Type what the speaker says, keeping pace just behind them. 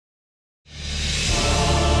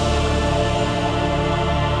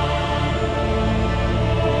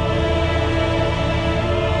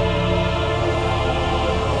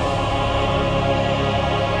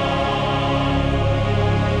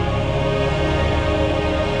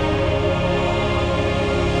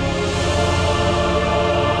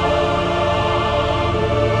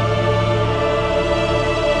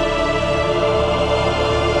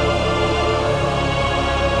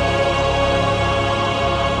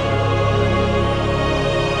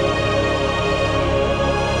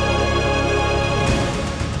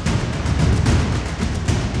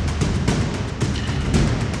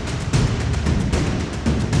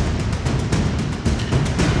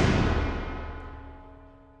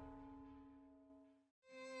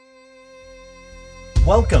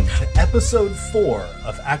Welcome to episode 4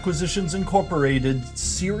 of Acquisitions Incorporated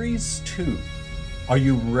Series 2. Are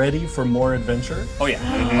you ready for more adventure? Oh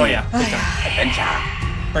yeah.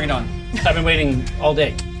 Adventure. Bring it on. I've been waiting all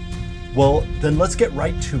day. Well, then let's get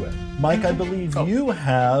right to it. Mike, I believe you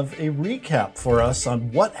have a recap for us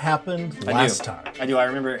on what happened last time. I do. I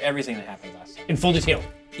remember everything that happened last time. In full detail.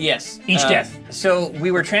 Yes. Each death. So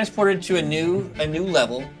we were transported to a new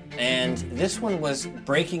level, and this one was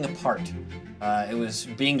breaking apart. It was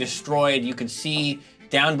being destroyed. You could see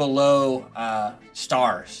down below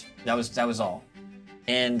stars. That was all.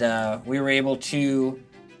 And we were able to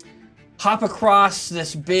hop across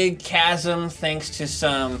this big chasm thanks to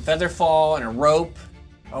some featherfall and a rope.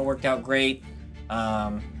 All worked out great.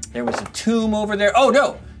 There was a tomb over there. Oh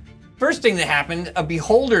no! First thing that happened, a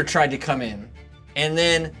beholder tried to come in. And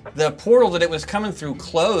then the portal that it was coming through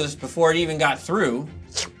closed before it even got through,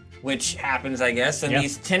 which happens, I guess, and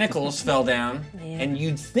these tentacles fell down. And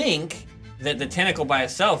you'd think that the tentacle by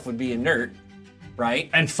itself would be inert, right?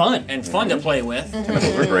 And fun. And fun to play with.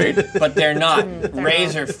 Tentacles are great. But they're not.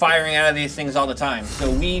 Rays are firing out of these things all the time.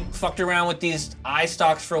 So we fucked around with these eye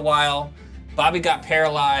stalks for a while. Bobbie got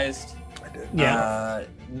paralyzed. I did. Yeah.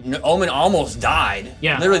 Omin almost died.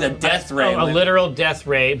 Yeah. Literally the death ray. A literal death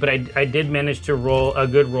ray, but I did manage to roll a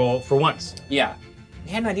good roll for once. Yeah.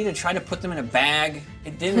 We had an idea to try to put them in a bag.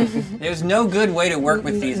 It didn't. There's no good way to work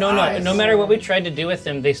with these eyes. No matter what we tried to do with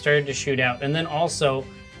them, they started to shoot out. And then also,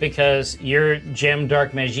 because you're Jim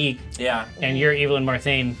Darkmajiq and you're Evelyn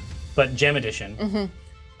Marthain, but Gem Edition,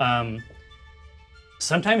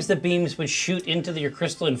 sometimes the beams would shoot into your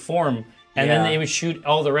crystalline form, and then they would shoot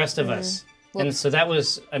all the rest of us. And so that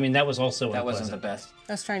was also That wasn't the best.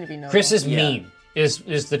 I was trying to be noble. Chris is mean, is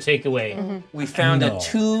the takeaway. We found a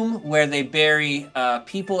tomb where they bury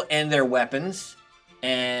people and their weapons,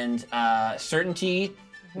 and Certainty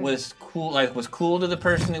was cool to the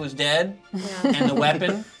person who was dead, and the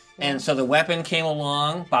weapon. And so the weapon came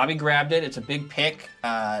along. Bobbie grabbed it. It's a big pick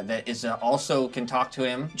that is also can talk to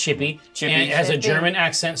him. Chippy. And it has a German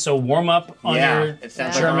accent, so warm up on your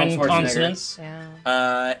German consonants.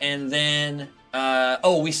 Yeah. And then,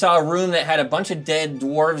 we saw a room that had a bunch of dead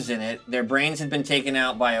dwarves in it. Their brains had been taken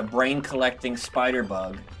out by a brain-collecting spider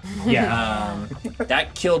bug. Yeah.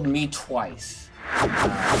 That killed me twice.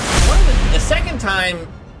 The second time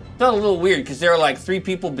felt a little weird because there were like 3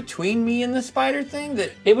 people between me and the spider thing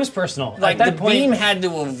that It was personal. like At the that point, beam had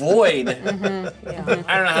to avoid. I don't know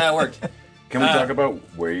how that worked. Can we talk about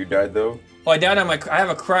where you died, though? Oh, I died on I have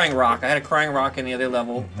a crying rock. I had a crying rock in the other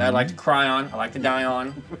level that I like to cry on. I like to die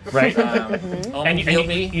on. Right. And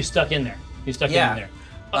You stuck in there. You stuck in there.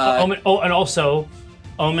 Uh, Omin, and also,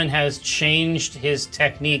 Omin has changed his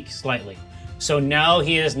technique slightly. So now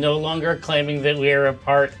he is no longer claiming that we are a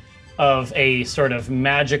part of a sort of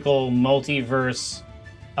magical multiverse,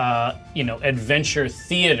 adventure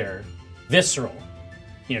theater, visceral.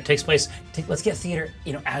 Takes place. Let's get theater,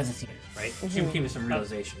 out of the theater, right? Give me some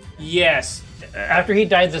realization. Yes. After he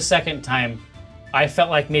died the second time, I felt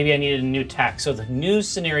like maybe I needed a new tack. So the new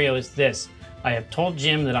scenario is this. I have told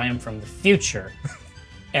Jim that I am from the future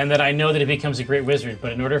and that I know that he becomes a great wizard,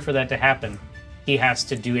 but in order for that to happen, he has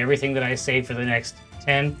to do everything that I say for the next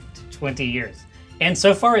 10 to 20 years. And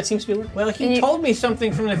so far, it seems to be working. Well, he told me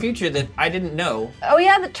something from the future that I didn't know. Oh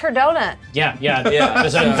yeah, the turdonut. Yeah.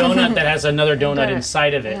 There's a donut that has another donut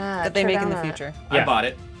inside of it. That they make in the future. I bought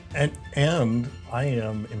it. And I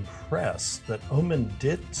am impressed that Omin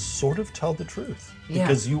did sort of tell the truth.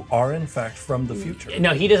 Because you are, in fact, from the future.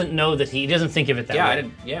 No, he doesn't know that he doesn't think of it that way. I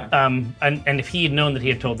didn't. Yeah. And if he had known that he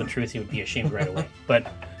had told the truth, he would be ashamed right away.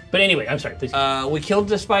 But anyway, I'm sorry, please. We killed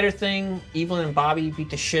the spider thing. Evelyn and Bobbie beat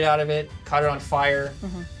the shit out of it. Caught it on fire.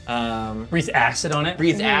 Breathe acid on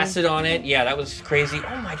it. Acid on it. Yeah, that was crazy.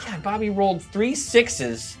 Oh my god, Bobbie rolled 3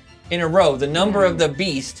 6s in a row. The number of the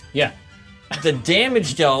beast. Yeah. The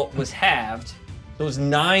damage dealt was halved. It was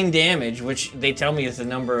 9 damage, which they tell me is the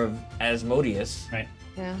number of Asmodeus. Right.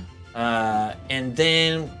 Yeah. And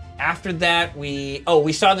then after that, we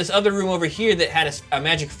saw this other room over here that had a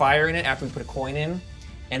magic fire in it after we put a coin in.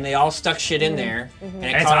 And they all stuck shit in there, and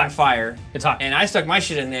it caught on fire. It's hot. And I stuck my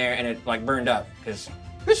shit in there, and it like burned up because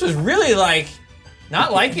Chris was really like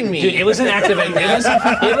not liking me. Dude, it was an activate.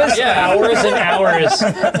 It was hours and hours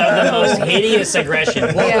of the most hideous aggression.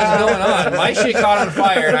 What was going on? My shit caught on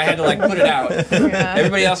fire, and I had to like put it out. Yeah.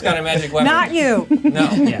 Everybody else got a magic weapon. Not you. No.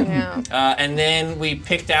 Yeah. And then we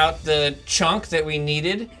picked out the chunk that we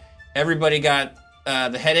needed. Everybody got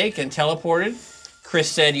the headache and teleported. Chris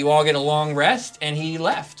said, "You all get a long rest," and he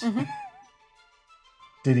left.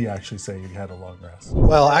 Did he actually say you had a long rest?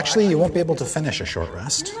 Well, actually, you won't be able to finish a short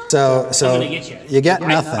rest. So gonna get you get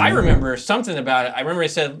nothing. I remember something about it. I remember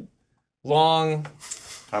it said long.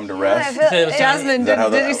 Time to rest. Jasmine,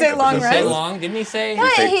 did you say long Did he say rest? long? Didn't he say?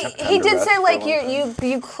 He did say like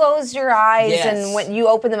you close your eyes and when you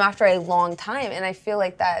open them after a long time, and I feel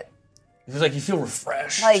like that. It was like you feel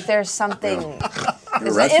refreshed. Like there's something.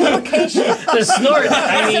 There's an implication. The snort.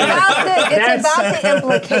 I mean, It's about the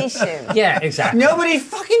implication. yeah, exactly. Nobody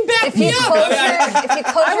fucking backed If me you up. close your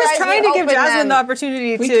I was eyes, trying you to give open Jasmine them. the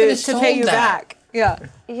opportunity We to could've pay sold you that. back. Yeah.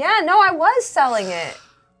 Yeah, no, I was selling it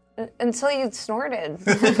until you snorted.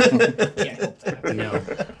 No,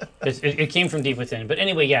 it came from deep within. But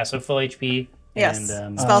anyway, yeah. So full HP. Yes.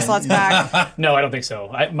 And, Spell slots back. no, I don't think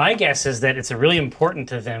so. My guess is that it's really important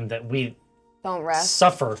to them that we Don't rest.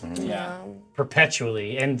 suffer Yeah.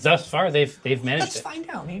 perpetually, and thus far they've managed Let's it. find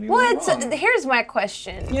out. Maybe Well, we're wrong. here's my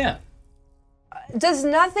question. Yeah. Does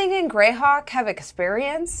nothing in Greyhawk have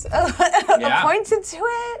experience appointed to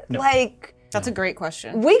it? No. Like That's a great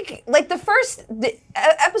question. episode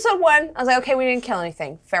 1, I was like, okay, we didn't kill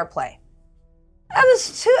anything. Fair play.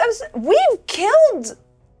 We've killed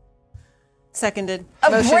Seconded.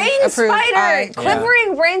 a Motion brain approved. spider, Aye.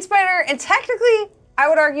 quivering brain spider, and technically, I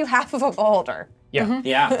would argue half of a beholder. Yeah.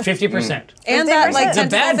 Yeah. 50%. And that like The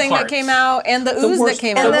tentacle bad thing parts. that came out, and the ooze that worst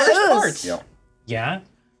came And out. the worst ooze. parts. Yeah. Yeah.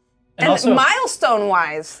 And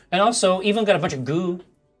milestone-wise. And also, even got a bunch of goo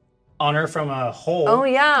on her from a hole. Oh,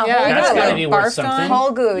 yeah. Yeah, I That's got gotta like be worth barfed something. on.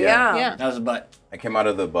 Whole goo, Yeah. yeah. That was a butt. I came out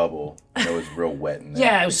of the bubble and it was real wet in there.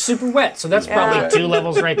 Yeah, it was super wet, so that's probably 2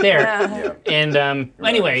 levels right there. Yeah. And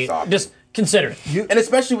anyway, soft. just consider it. And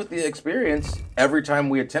especially with the experience, every time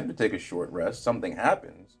we attempt to take a short rest, something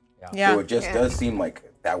happens. Yeah. So it just does seem like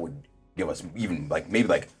that would give us even maybe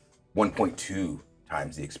 1.2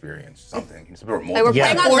 times the experience. Something. It's a bit more. They were Yeah.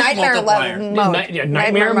 playing on Force nightmare multiplier. level mode.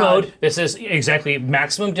 Nightmare mode. This is exactly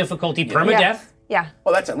maximum difficulty, permadeath. Yeah.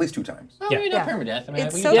 Well, that's at least 2 times. Oh, Yeah. maybe not permadeath. I mean,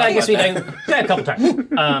 It's we so can Yeah, I talk guess we about did yeah, a couple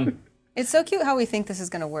times. It's so cute how we think this is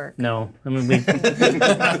going to work. No, I mean we.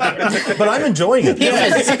 But I'm enjoying it.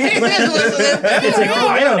 It's like, oh,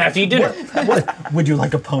 I don't have to eat dinner. Would you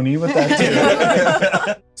like a pony with that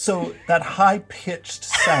too? So that high-pitched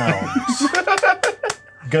sound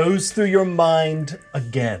goes through your mind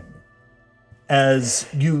again as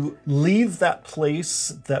you leave that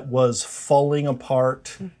place that was falling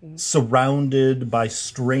apart, surrounded by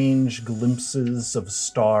strange glimpses of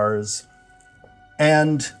stars.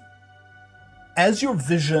 And as your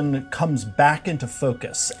vision comes back into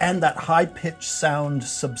focus and that high-pitched sound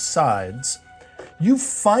subsides, you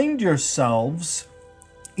find yourselves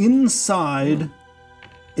inside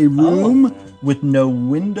a room with no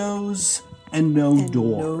windows and no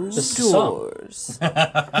doors. This is so.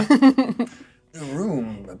 The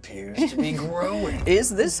room appears to be growing. Is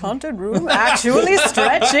this haunted room actually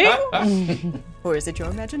stretching? Or is it your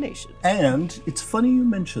imagination? And it's funny you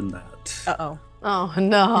mention that. Uh-oh. Oh,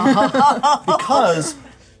 no. Because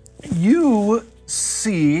you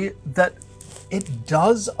see that it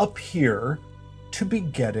does appear to be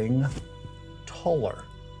getting taller.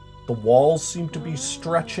 The walls seem to be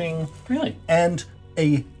stretching. Really? And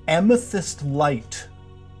a amethyst light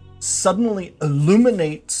suddenly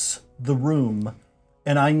illuminates the room,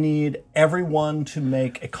 and I need everyone to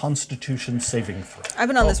make a Constitution saving throw. I've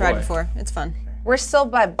been on this ride boy. before. It's fun. We're still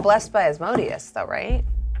blessed by Asmodeus, though, right?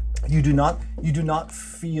 You do not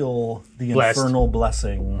feel the Blessed. infernal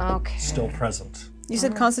blessing Okay. still present. You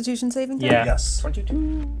said Constitution saving throw? Yeah. Yes.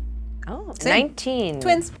 22. Oh, Same. 19.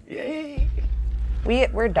 Twins.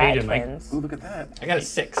 We're die doing, Mike? twins. Ooh, look at that. I got a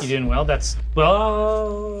 6. You doing well? That's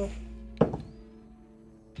well.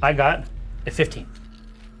 I got a 15.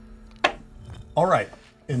 All right.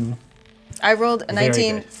 In I rolled a Very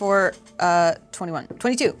 19 good. for 21.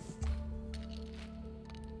 22.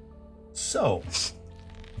 so,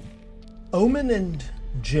 Omin and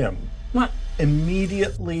Jim What?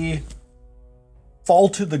 immediately fall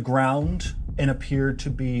to the ground and appear to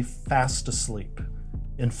be fast asleep.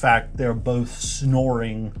 In fact, they're both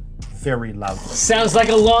snoring very loudly. Sounds like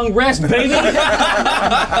a long rest, baby.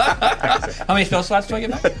 How many spell slots do I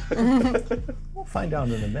get back? We'll find out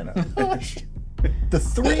in a minute. The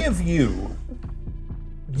three of you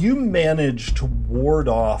manage to ward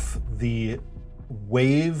off the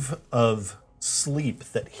wave of sleep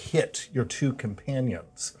that hit your two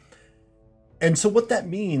companions. And so what that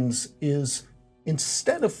means is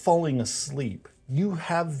instead of falling asleep, you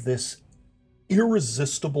have this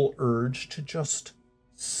irresistible urge to just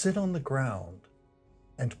sit on the ground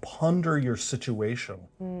and ponder your situation.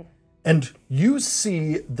 And you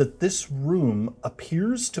see that this room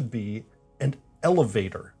appears to be an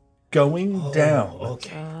elevator going down.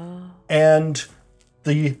 Okay. And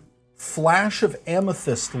the flash of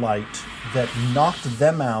amethyst light that knocked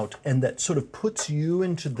them out and that sort of puts you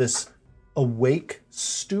into this awake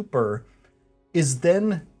stupor is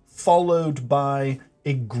then followed by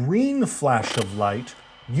a green flash of light.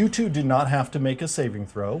 You two do not have to make a saving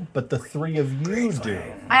throw, but the three of you do.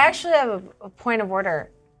 I actually have a point of order.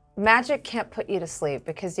 Magic can't put you to sleep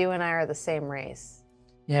because you and I are the same race.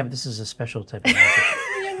 Yeah, but this is a special type of magic.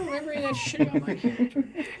 I don't remember any of that shit about my character.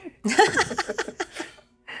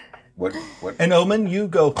 What? And Omin, you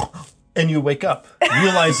go and you wake up,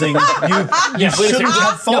 realizing you shouldn't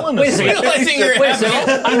have fallen asleep. Realizing you're Wait a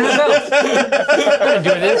second. I'm gonna do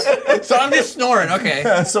this. So I'm just snoring.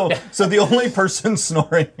 Okay. So the only person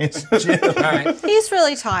snoring is Jim. All right. He's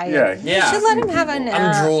really tired. Yeah. You should let him have a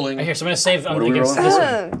nap. I'm drooling. Here, so I'm gonna save are we against rolling?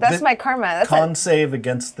 this one. That's my karma. That's Con save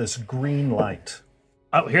against this green light.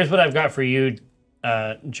 Oh, here's what I've got for you,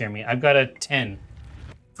 Jeremy. I've got a 10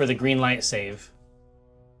 for the green light save.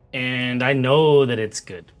 And I know that it's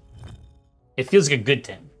good. It feels like a good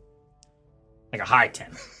 10. Like a high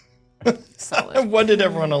 10. What did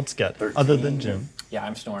everyone else get, other than Jim? Yeah,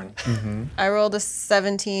 I'm snoring. I rolled a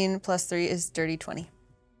 17 plus 3 is dirty 20.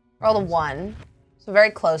 rolled a 1. So very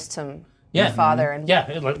close to my father. And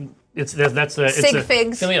It's that's the Sig it's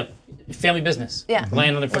figs. Family business. Yeah.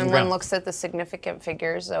 Laying on the when one ground. looks at the significant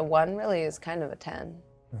figures, a 1 really is kind of a 10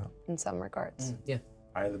 in some regards. Yeah.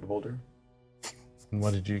 Eye of the beholder. And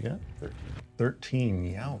what did you get?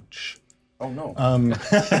 13. Youch. Oh no.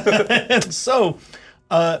 And so,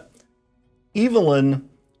 Evelyn,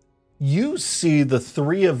 you see the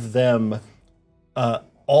three of them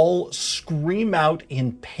all scream out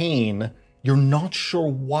in pain. You're not sure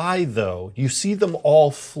why, though. You see them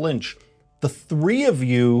all flinch. The three of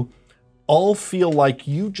you all feel like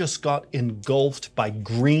you just got engulfed by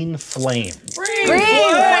green flame. Green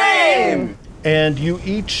flame! And you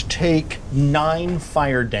each take 9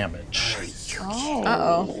 fire damage.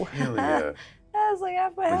 Uh-oh. Hell yeah. I was like,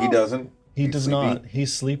 half my But he health. doesn't. He He's does sleepy. not.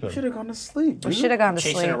 He's sleeping. Should have gone to sleep. We should have gone to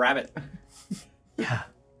Chasing sleep. a rabbit.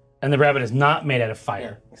 And the rabbit is not made out of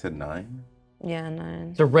fire. He said 9. Yeah, 9.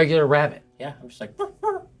 It's a regular rabbit. Yeah, I'm just like,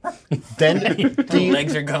 Then the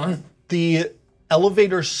legs are going. the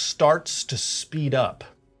elevator starts to speed up.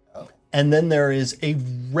 And then there is a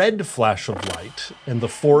red flash of light. And the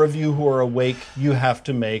 4 of you who are awake, you have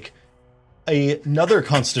to make another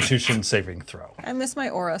Constitution saving throw. I miss my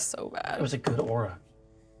aura so It bad. was a good aura.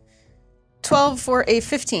 12 for a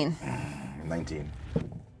 15. 19.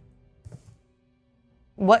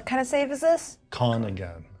 What kind of save is this? Con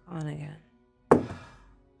again. On again.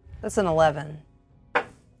 That's an 11.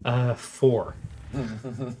 4.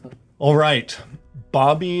 All right.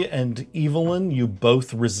 Bobbie and Evelyn, you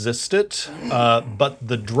both resist it. But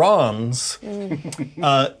the Drans,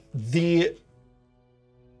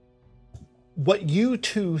 what you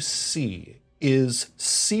two see is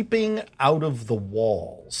seeping out of the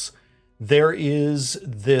walls. There is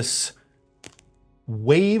this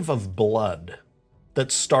wave of blood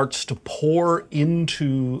that starts to pour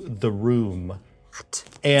into the room. It's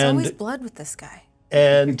And always blood with this guy.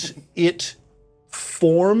 and it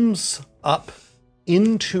forms up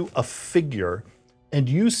into a figure, and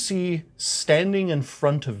you see standing in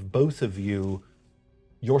front of both of you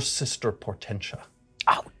your sister Portentia.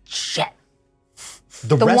 Oh, shit.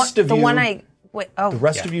 The rest of you the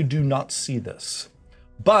rest of you do not see this.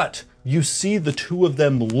 But you see the two of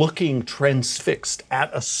them looking transfixed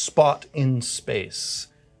at a spot in space.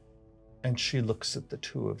 And she looks at the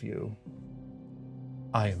two of you.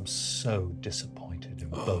 I am so disappointed in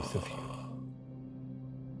both of you.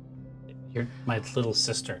 You're my little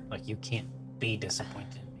sister. Like, you can't be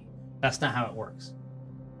disappointed in me. That's not how it works.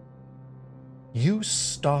 You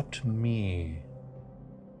stopped me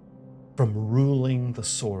from ruling the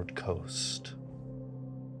Sword Coast.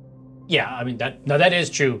 Yeah, I mean, that is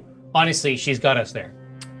true. Honestly, she's got us there.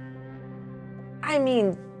 I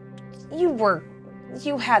mean,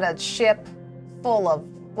 you had a ship full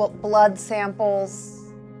of blood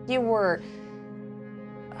samples. You were...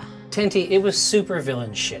 Tenty, it was super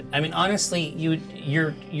villain shit. I mean, honestly,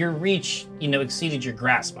 your reach, exceeded your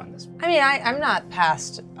grasp on this one. I mean, I'm not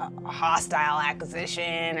past a hostile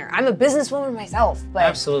acquisition, or I'm a businesswoman myself, but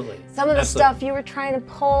Absolutely. some of the Absolutely. stuff you were trying to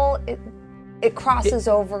pull, it crosses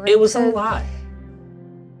over It was a into lie,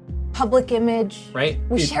 public image. right?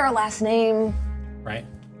 We share a last name. Right?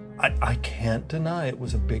 I can't deny it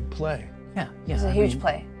was a big play. Yeah. It was a huge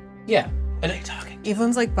play. Yeah. And talking.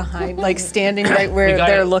 Evelyn's like behind, like standing right where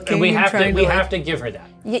they're looking. And we have trying to. We like- have to give her that.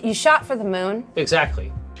 You shot for the moon.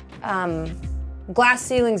 Exactly. Glass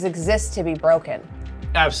ceilings exist to be broken.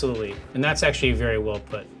 Absolutely. And that's actually very well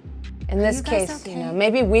put. In this you guys case, okay?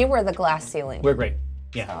 maybe we were the glass ceiling. We're great.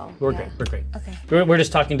 Yeah, So, we're yeah. great. We're great. Okay. We're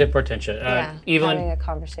just talking to Portentia. Having Evelyn, a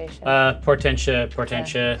conversation.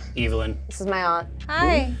 Portentia, Evelyn. This is my aunt.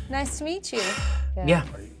 Hi, nice to meet you. Yeah.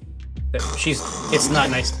 It's not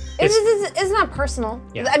nice. It's not personal.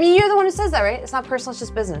 Yeah. I mean, you're the one who says that, right? It's not personal, it's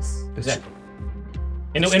just business. Exactly.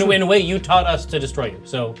 In a way, you taught us to destroy you.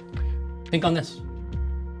 So think on this.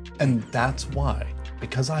 And that's why,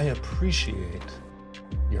 because I appreciate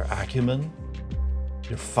your acumen,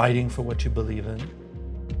 you're fighting for what you believe in.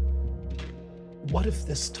 What if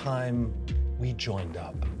this time we joined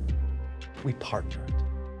up? We partnered.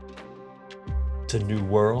 It's a new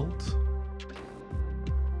world.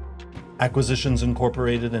 Acquisitions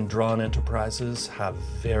Incorporated and Dran Enterprises have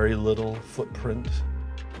very little footprint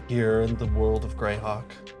here in the world of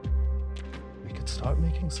Greyhawk. We could start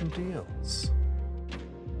making some deals.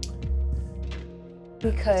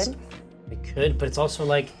 We could. We could, but it's also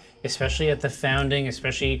like, especially at the founding,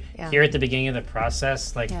 especially here at the beginning of the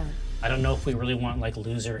process, like, I don't know if we really want like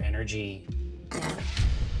loser energy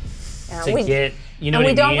to get, you know and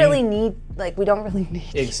what we don't I mean? really need, we don't really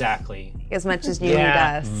need Exactly. as much as you need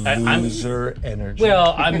us. Loser energy.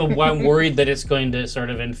 Well, I'm worried that it's going to sort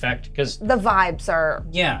of infect, because, The vibes are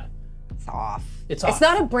it's off. It's off. It's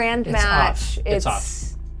not a brand match. It's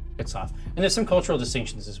off. It's off. And there's some cultural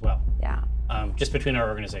distinctions as well, Yeah. just between our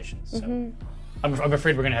organizations. So I'm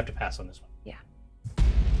afraid we're going to have to pass on this one. Yeah.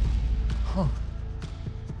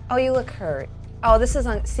 Oh, you look hurt. Oh, this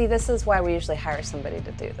is why we usually hire somebody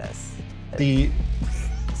to do this.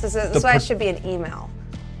 This is why it should be an email.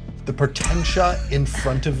 The Portentia in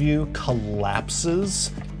front of you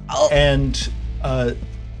collapses, and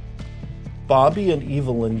Bobbie and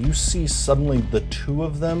Evelyn, you see suddenly the two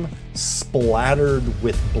of them splattered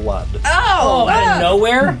with blood Oh, out of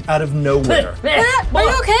nowhere? out of nowhere. Are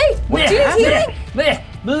you okay? Do you healing?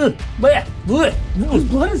 Whose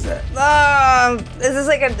blood is that? Is this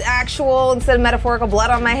like an actual instead of metaphorical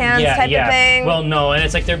blood on my hands type of thing? Well, no, and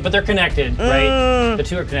it's like they're connected, right? The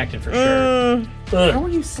two are connected for sure. How are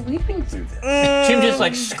you sleeping through this? Jim just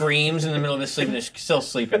like screams in the middle of his sleep and is still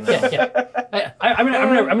sleeping though. I'm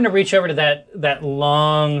gonna reach over to that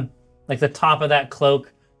long, like the top of that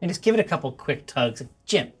cloak, and just give it a couple quick tugs.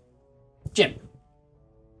 Jim.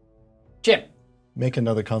 Make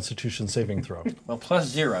another Constitution saving throw. Well,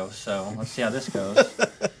 +0, so let's see how this goes.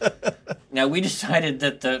 Now, we decided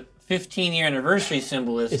that the 15-year anniversary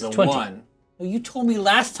symbol is It's the 20. 1. Well, you told me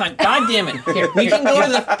last time. God damn it. Here, we can go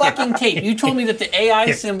to the fucking tape. You told me that the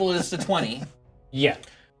AI symbol is the 20. Yeah.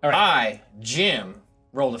 All right. I, Jim,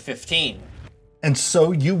 rolled a 15. And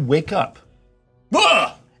so you wake up,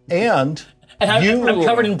 Ugh! and I'm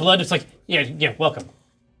covered in blood. It's like, yeah, welcome.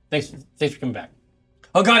 Thanks for coming back.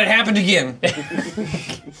 Oh God, it happened again.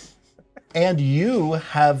 and you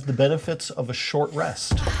have the benefits of a short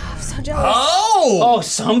rest. I'm so jealous. Oh,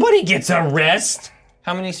 somebody gets a rest.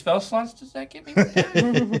 How many spell slots does that give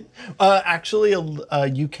me? Actually,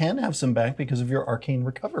 you can have some back because of your arcane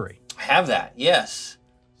recovery. I have that, yes.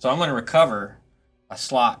 So I'm going to recover a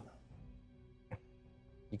slot.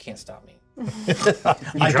 You can't stop me.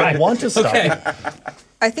 I don't want to stop. Okay.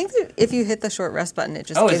 I think that if you hit the short rest button, it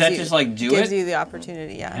just Oh, gives is that you, just like do gives it? you the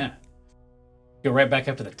opportunity. Yeah. Go right back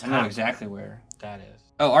up to the I know top. exactly where that is.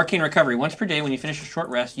 Oh, arcane recovery. Once per day, when you finish a short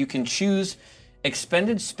rest, you can choose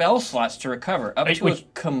expended spell slots to recover up to a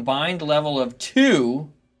combined level of 2,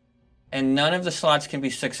 and none of the slots can be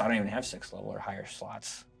 6. I don't even have 6 level or higher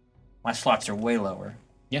slots. My slots are way lower.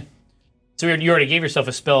 Yeah. So you already gave yourself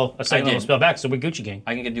a second level did. spell back, so we're Gucci gang.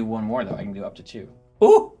 I can do one more though. I can do up to 2.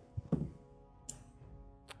 Ooh.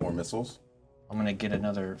 More missiles? I'm gonna get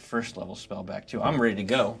another first level spell back too. I'm ready to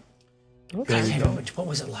go. What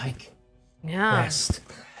was it like? Yeah. Rest.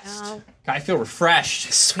 I feel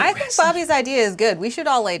refreshed. Sweet I think rest. Bobby's idea is good. We should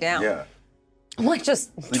all lay down. Yeah. I'm like just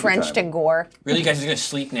drenched time. in gore. Really, you guys are gonna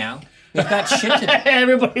sleep now? We've got shit to do.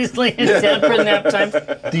 Everybody's laying down for nap time.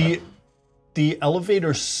 The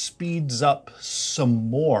elevator speeds up some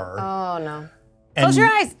more. Oh no. and, Close your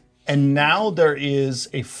eyes. And now there is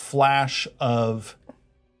a flash of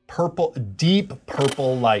deep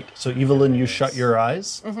purple light. So Evelyn, you shut your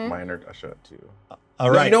eyes. Mine are shut too.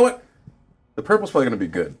 All right. You know what? The purple's probably gonna be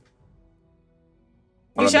good.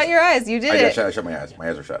 You shut your eyes. You did it. I shut my eyes. My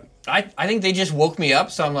eyes are shut. I think they just woke me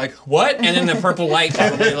up, so I'm like, what? And then the purple light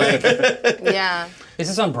probably like, Yeah. This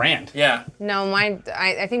is on brand. yeah. No,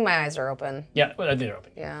 I think my eyes are open. Yeah, well, they're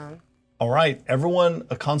open. Yeah. All right, everyone,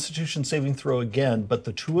 a Constitution saving throw again. But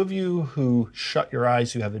the two of you who shut your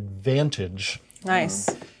eyes, you have advantage. Nice.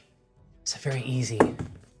 It's very easy.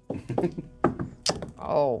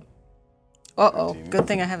 Oh. Uh-oh. Good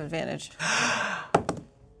thing I have advantage.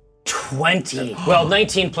 20. 20. Well,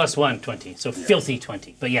 19 plus 1, 20. So filthy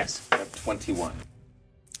 20. But yes. I have 21.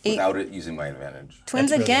 Without it using my advantage.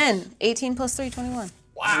 Twins again. 18 plus 3, 21.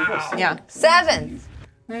 Wow. Yeah. 7.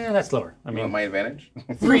 Yeah, that's lower. I You want mean, my advantage?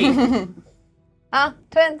 3.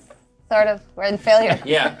 Twins. Sort of. We're in failure.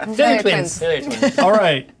 Yeah. Failure twins. Failure twins. All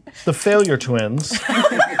right, the failure twins.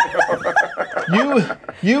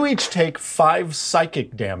 You each take 5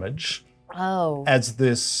 psychic damage as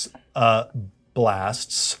this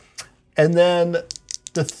blasts, and then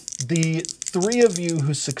the 3 of you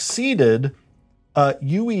who succeeded,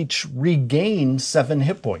 you each regain 7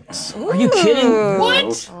 hit points. Are you kidding?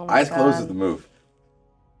 What? Eyes closed is the move.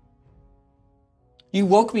 You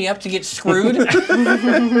woke me up to get screwed? I'm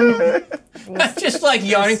just like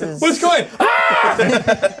yawning. What's going on?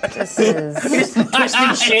 This is.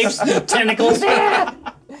 Twisting shapes, tentacles.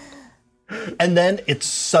 And then it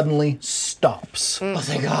suddenly stops. Oh,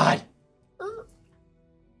 thank God.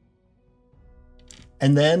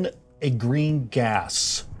 And then a green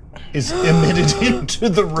gas is emitted into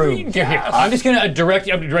the room. Here. I'm just going to direct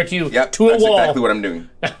you Yep, to a that's wall. exactly what I'm doing.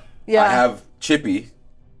 Yeah. I have Chippy,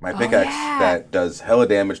 my pickaxe that does hella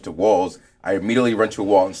damage to walls. I immediately run to a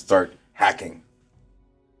wall and start hacking.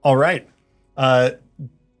 All right.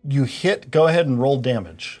 You hit, go ahead and roll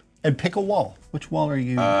damage. And pick a wall. Which wall are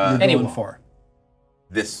you any going wall. for?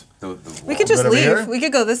 The We could just Right over leave. here? We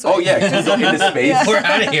could go this way. Oh yeah, can you go into space? We're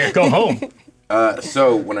out of here. Go home.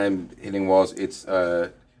 So when I'm hitting walls, it's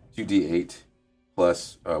 2d8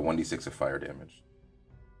 plus 1d6 of fire damage.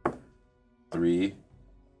 3,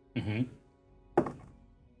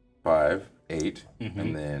 5, 8,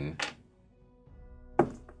 and then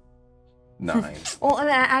 9. Well, and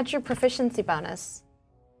then add your proficiency bonus,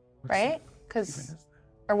 right?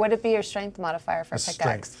 Or would it be your strength modifier for pickaxe?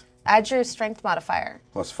 Strength. Add your strength modifier.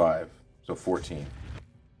 Plus 5, so 14.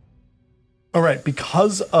 All right,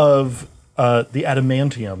 because of the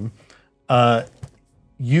adamantium,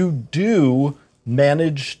 you do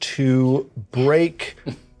manage to break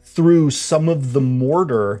through some of the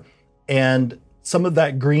mortar, and some of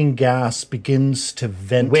that green gas begins to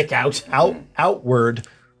vent Wick out. outward.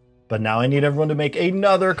 But now I need everyone to make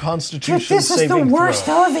another Constitution saving throw.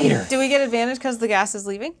 elevator. Do we get advantage because the gas is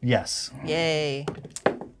leaving? Yes. Yay.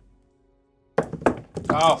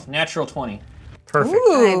 Oh, natural 20. Perfect.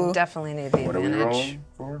 Ooh. I definitely need the What are we advantage. rolling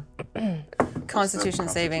for? Constitution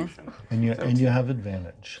saving. And you have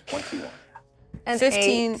advantage. 21. And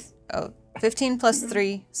 15. 8. Oh, 15 plus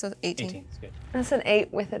 3, so 18. 18 is good. That's an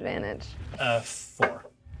 8 with advantage. 4.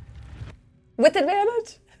 With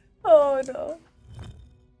advantage? Oh no.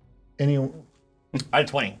 Any I had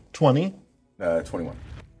 20. 20? 21.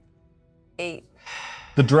 8.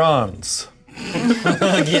 The Drans.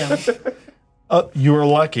 Again. You are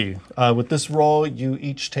lucky. With this roll, you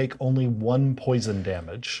each take only 1 poison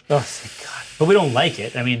damage. Oh, thank God. But we don't like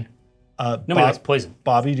it. I mean, nobody likes poison.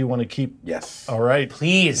 Bobby, do you want to keep? Yes. All right.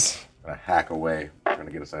 Please. I'm gonna hack away. Trying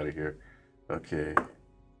to get us out of here. Okay.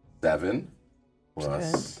 7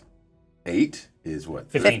 plus 8 is what?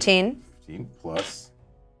 15. 15 plus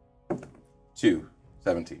 2.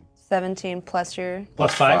 17. 17 plus your.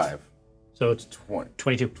 Plus 5. So it's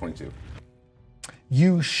 22. 22.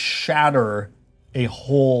 You shatter a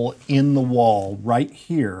hole in the wall right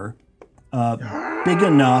here, big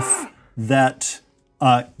enough that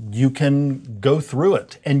you can go through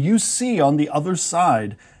it. And you see on the other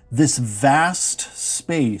side this vast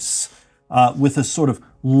space with a sort of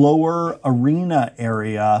lower arena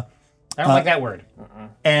area. I don't like that word.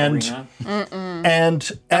 And Arena.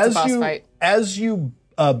 as boss you fight. as you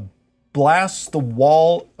blast the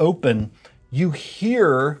wall open, you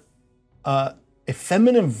hear a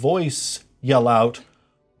feminine voice yell out,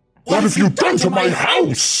 What have you done to my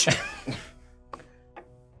house? We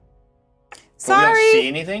Sorry. don't see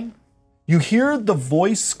anything? You hear the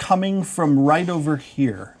voice coming from right over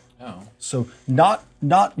here. Oh. So not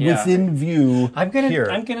Yeah. within view I'm here.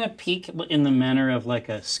 gonna peek in the manner of like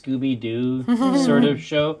a Scooby-Doo sort of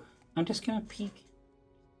show. I'm just gonna peek.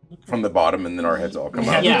 From the bottom, and then our heads all come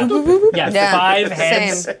out. Yeah. Yeah, 5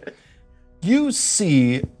 heads. same. You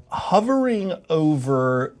see hovering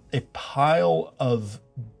over a pile of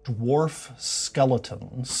dwarf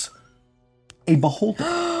skeletons a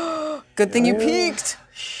beholder. Good thing you peeked.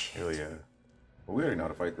 Hell yeah. Well, we already know how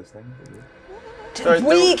to fight this thing.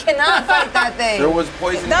 We cannot fight that thing. There was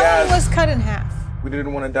poison That gas. one was cut in half. We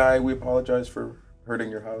didn't want to die. We apologize for hurting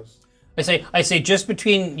your house. I say just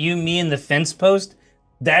between you, me, and the fence post,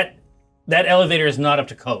 that elevator is not up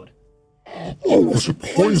to code. Oh, was it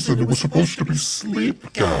poison? It was supposed to be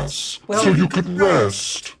sleep gas, so you could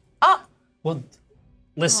rest. Well,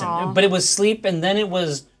 listen, but it was sleep, and then it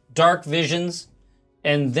was dark visions,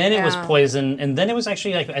 and then it was poison, and then it was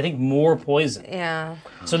actually like I think more poison. Yeah.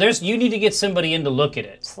 So you need to get somebody in to look at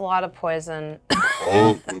it. It's a lot of poison.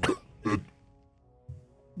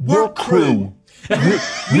 Work crew.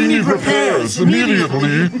 We need repairs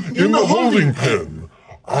immediately in the holding pen.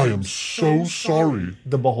 I am so sorry.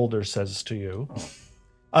 The beholder says to you.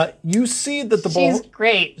 You see that She's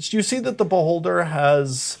great. You see that the beholder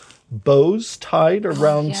has bows tied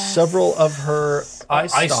around several of her eye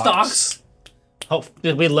stalks. Oh,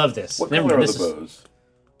 we love this. What color are the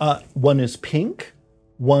bows? One is pink,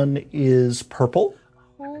 one is purple,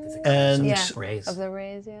 and Rays. Of the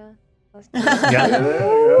rays, yeah.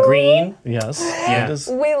 Green. Yes. Yeah.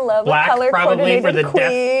 We love Black, a color probably, for the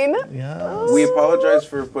queen. Yes. We apologize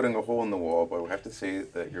for putting a hole in the wall, but we have to say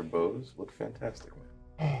that your bows look fantastic.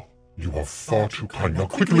 You are far too kind. Now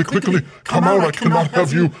quickly, come out. I cannot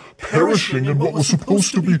have you perishing in what was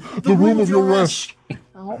supposed to be the room of your rest.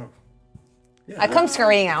 Oh. I come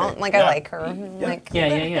scurrying out, like I like her. Like,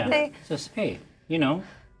 Yeah. Just, hey, Keep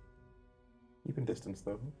in distance,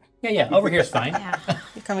 though. Yeah, over here's fine.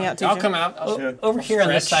 You're coming out too. I'll come out. Over here on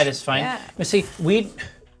this side is fine. Yeah. But see,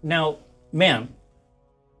 ma'am,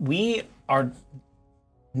 we are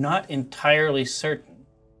not entirely certain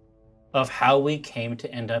of how we came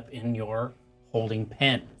to end up in your holding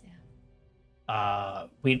pen.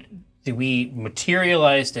 We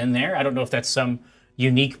materialized in there. I don't know if that's some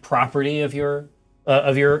unique property of your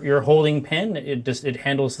holding pen. It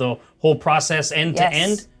handles the whole process end to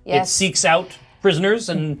end. Yes. It seeks out prisoners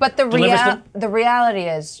and But delivers them. the reality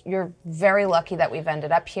is, you're very lucky that we've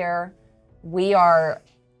ended up here. We are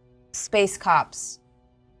space cops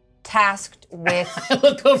tasked with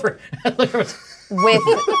Look over. with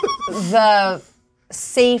the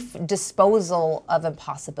safe disposal of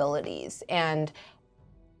impossibilities. And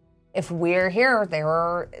if we're here,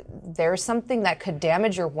 there's something that could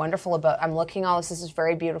damage your wonderful abode. I'm looking all this is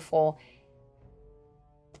very beautiful.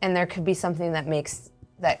 And there could be something that makes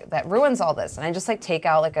that ruins all this. And I just take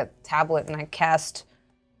out a tablet and I cast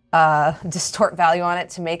distort value on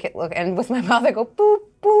it to make it look, and with my mouth I go boop,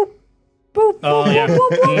 boop, boop, Oh boop, yeah. boop,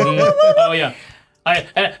 boop, boop. Oh yeah.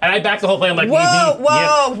 I back the whole play. I'm like, Whoa, mm-hmm.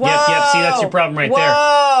 whoa, Yep. See, that's your problem right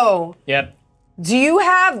Whoa. there. Yep. Do you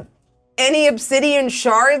have any obsidian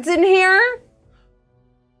shards in here?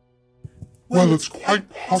 Well, it's quite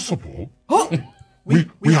possible.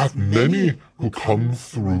 We have many who come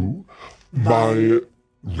through my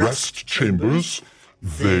rest chambers.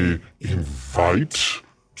 They invite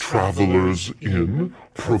travelers in,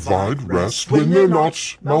 provide rest when they're not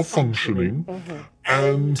malfunctioning,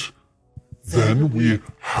 and then we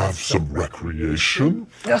have some recreation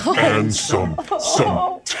and some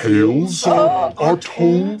tales are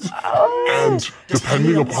told, and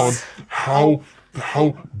depending upon how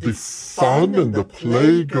the fun and the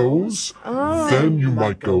play goes, then you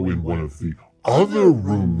might go in one of the other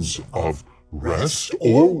rooms of rest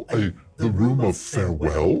or the room of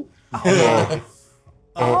farewell,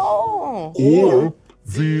 or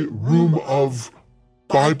the room of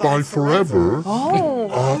bye-bye forever,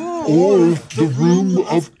 or the room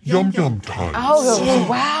of yum-yum time. Oh,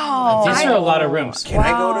 wow. These are a lot of rooms. Can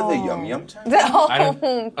I go to the yum-yum time? I don't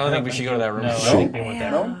think we should go to that room. No, I don't think we want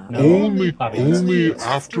that. No. Only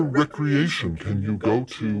after recreation can you go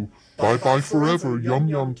to bye-bye forever,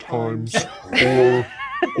 yum-yum times, or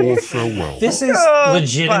farewell. This is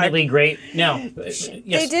legitimately great. Now, yes,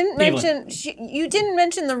 They didn't Evelyn. mention. You didn't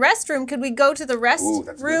mention the restroom. Could we go to the rest that's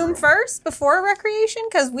a good room room. first before recreation?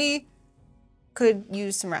 Because we could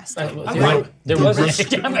use some rest. There The wasn't.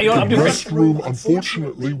 restroom,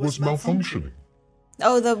 unfortunately, was malfunctioning.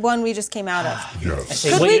 Oh, the one we just came out of. Yes.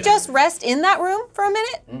 Could we just rest in that room for a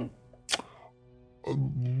minute?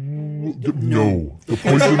 No, the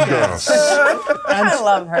poison gas. I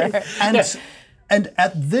love her. And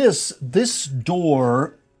at this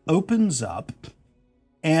door opens up,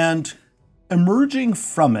 and emerging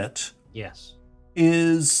from it Yes.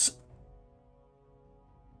 is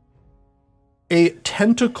a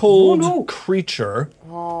tentacled creature.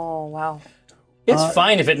 Oh, wow. It's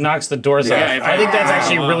fine if it knocks the doors off. I think that's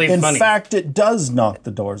actually really In funny. fact, it does knock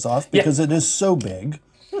the doors off because it is so big.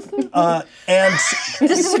 And this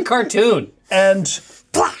is a cartoon. and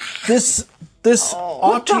this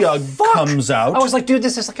Otyug comes out. I was like, dude,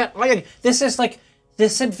 this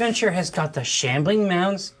adventure has got the shambling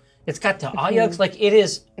mounds. It's got the Ayugs. It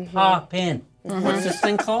is poppin'. What's this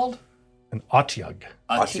thing called? An Otyug.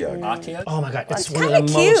 Otyug? Oh my god, it's That's one of the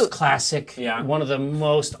kinda most cute. classic, Yeah. one of the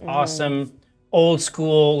most awesome, old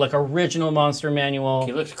school, original monster manual.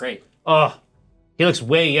 He looks great. Oh, he looks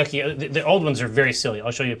way yucky. The old ones are very silly.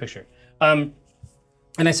 I'll show you a picture.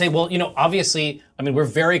 And I say, well, obviously, we're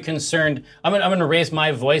very concerned. I'm going to raise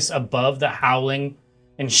my voice above the howling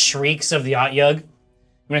and shrieks of the Otyug. I'm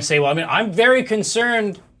going to say, well, I'm very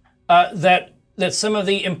concerned that some of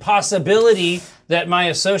the impossibility that my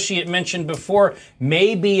associate mentioned before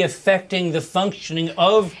may be affecting the functioning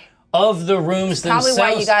of the rooms themselves.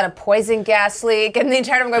 Probably why you got a poison gas leak and the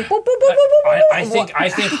entire time going boop, boop, boop, boop, boop, boop. I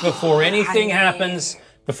think before anything happens,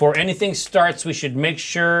 before anything starts, we should make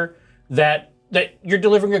sure that you're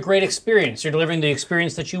delivering a great experience. You're delivering the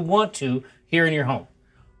experience that you want to here in your home.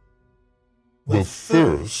 Well,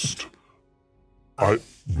 first,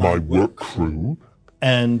 my work crew.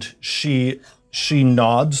 And she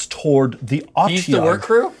nods toward the Otyug. He's the work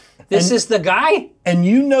crew? This is the guy? And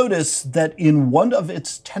you notice that in one of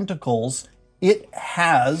its tentacles, it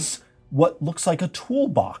has what looks like a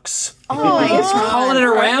toolbox. Oh my He's calling it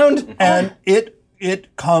around? And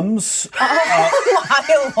it comes...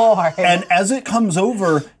 my lord. And as it comes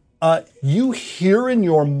over, you hear in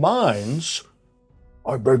your minds,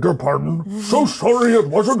 I beg your pardon. So sorry it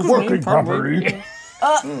wasn't working properly.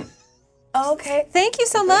 Okay. Thank you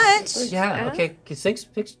so much. Yeah, okay. Thanks,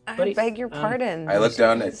 buddy. I beg your pardon. I look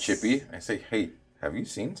down at Chippy. I say, hey, have you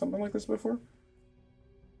seen something like this before?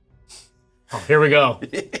 Oh, here we go.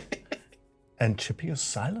 And Chippy is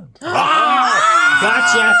silent.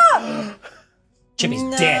 Gotcha. Chippy's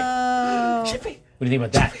dead. Chippy. What do you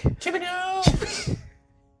think about that? Chippy, no.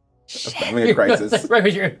 Having a crisis. Right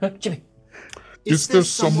with your Chippy. Is there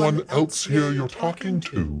someone else here you're talking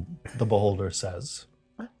to? The beholder says.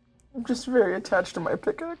 I'm just very attached to my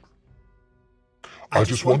pickaxe. I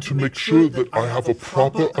just want to make sure that I have a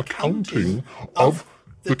proper accounting of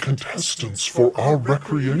the contestants for our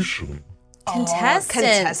recreation.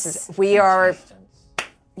 Contestants. We've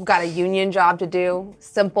got a union job to do.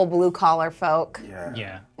 Simple blue collar folk.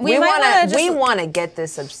 Yeah. We want to get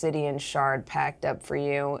this obsidian shard packed up for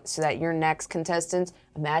you so that your next contestants,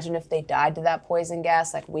 imagine if they died to that poison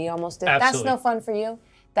gas like we almost did. Absolutely. That's no fun for you.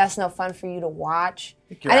 That's no fun for you to watch.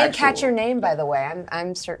 I you're didn't catch actual. your name, by the way.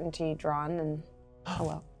 I'm Certainty Dran, and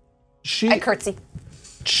hello. I curtsy.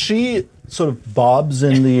 She sort of bobs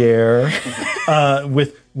in the air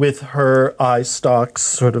with her eye stalks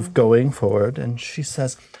sort of going forward, and she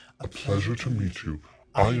says, A pleasure to meet you.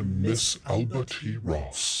 I am Miss Alba T.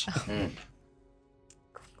 Ross.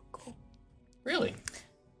 Really?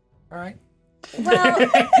 All right. Well,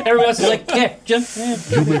 Everybody else is like, yeah, jump in.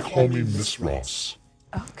 You may call me Miss Ross.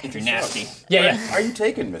 If you're nasty. Yeah. Are you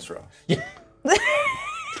taken, Miss Ross?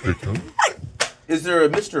 Taken? Is there a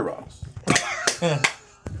Mr. Ross?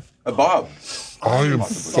 A Bob? I am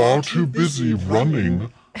far too busy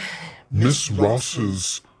running Miss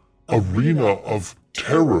Ross's arena of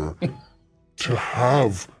terror to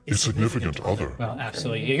have a significant other. Well,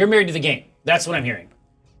 absolutely. You're married to the game. That's what I'm hearing.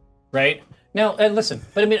 Right? Now, listen,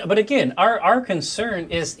 but again, our concern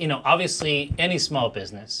is, obviously any small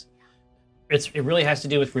business, it really has to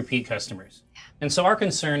do with repeat customers. And so our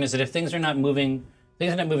concern is that if things are not moving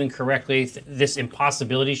correctly, this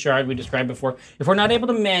impossibility shard we described before, if we're not able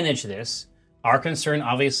to manage this, our concern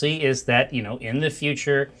obviously is that, in the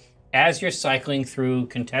future, as you're cycling through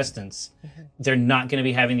contestants, they're not going to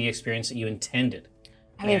be having the experience that you intended.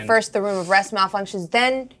 I mean, first the room of rest malfunctions,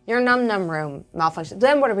 then your num-num room malfunctions.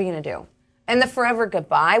 Then what are we going to do? And the forever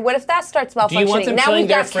goodbye? What if that starts malfunctioning? Do you want them now telling we've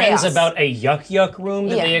their got friends chaos. about a yuck room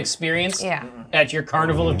that Yeah. they experienced Yeah. at your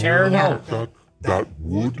Carnival of Terror? Yeah. That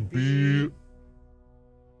would be...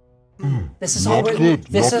 This is Not good,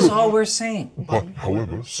 This not is good. all we're saying. But,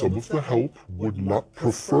 however, some of the help would not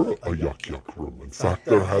prefer a yuck room. In fact,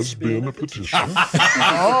 there has been a petition.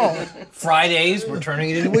 Fridays, we're turning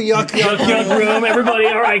it into a yuck Yuck room, everybody,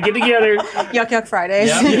 all right, get together. Yuck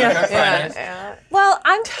Fridays. Fridays. Well,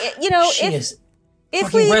 I'm, She is if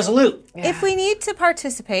fucking we resolute. if we need to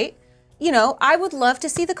participate, I would love to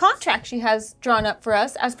see the contract she has drawn up for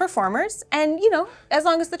us as performers, and as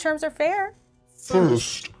long as the terms are fair.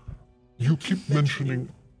 First, you keep mentioning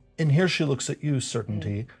and here she looks at you,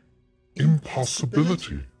 Certainty.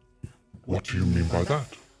 impossibility. What do you mean by that?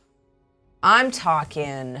 I'm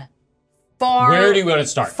talking far. Where do you want to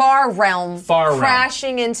start? Far realm. Far realm.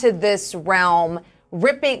 Crashing into this realm,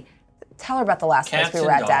 ripping. Tell her about the last Cats place we and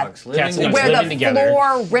were at, Dad. dogs living Cats and dogs Where living the together.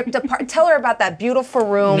 floor ripped apart. Tell her about that beautiful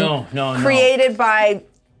room. No. Created by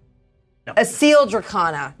a seal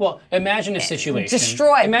dracona. Well, imagine a situation.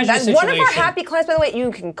 Destroyed. Imagine a That's situation. one of our happy clients, by the way.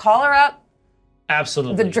 You can call her up.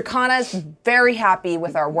 Absolutely. The dracana's very happy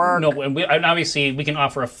with our work. No, and obviously we can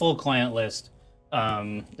offer a full client list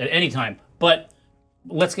at any time. But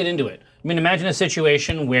let's get into it. Imagine a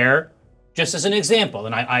situation where, just as an example,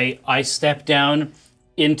 and I step down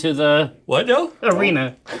into the What no?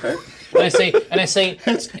 arena. Okay. And I say,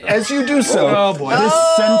 As you do so, Oh, boy. this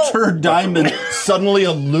center diamond suddenly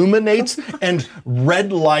illuminates and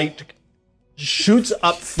red light shoots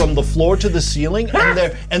up from the floor to the ceiling,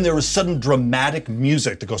 and there is sudden dramatic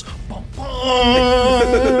music that goes bum, bum.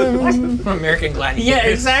 American Gladiators. yeah,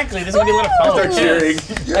 exactly. This is gonna be a lot of fun. Start cheering.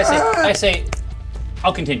 I say,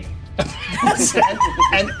 I'll continue.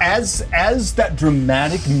 And as that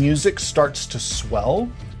dramatic music starts to swell,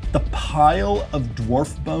 the pile of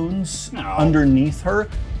dwarf bones underneath her,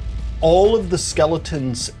 all of the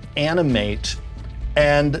skeletons animate,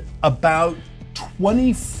 and about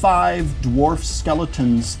 25 dwarf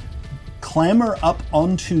skeletons clamber up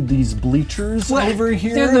onto these bleachers over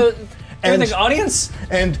here. They're the audience?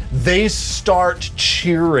 And they start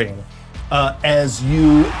cheering as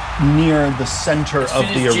you near the center As of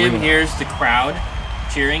soon the as Jim arena. hears the crowd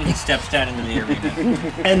cheering, he steps down into the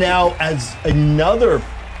arena. And now, as another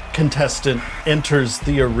contestant enters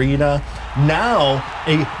the arena, now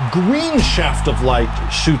a green shaft of light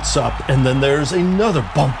shoots up, and then there's another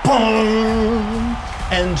bum bum,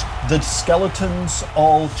 and the skeletons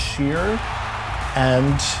all cheer,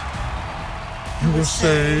 and You were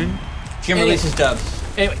saying? Jim releases doves.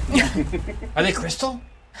 Anyway, Are they crystal?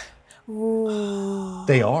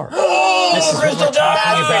 they are. this is what we're talking Is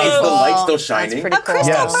about. the light still shining? Pretty cool.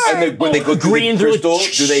 Yes. And then when they go through Green the through crystal,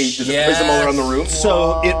 it. does it prism all around the room?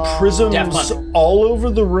 So it prisms Death Hunt. all over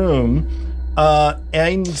the room,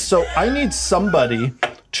 and so I need somebody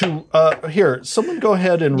to here. Someone go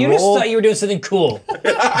ahead and You roll. just thought you were doing something cool.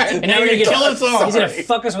 And now you're gonna kill us all. He's gonna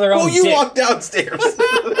fuck us with our own Oh, you dick. walked downstairs.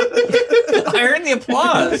 I heard the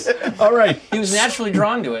applause. All right. He was naturally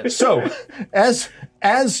drawn to it. So,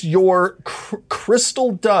 as your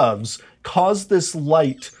crystal doves cause this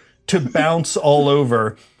light to bounce all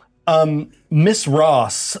over, Miss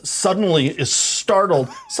Ross suddenly is startled.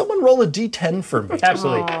 Someone roll a d10 for me.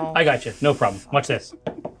 Absolutely. I got you. No problem. Watch this.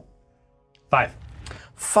 5.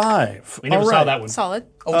 5. We never All saw right. that one. Solid.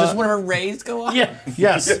 Oh, does one of her rays go off? Yeah.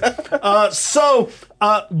 Yes. So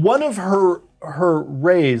one of her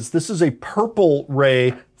rays, this is a purple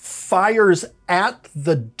ray, fires at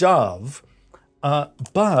the dove,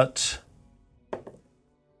 but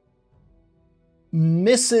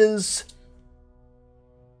misses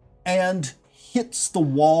and hits the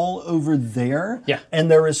wall over there. Yeah. And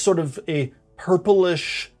there is sort of a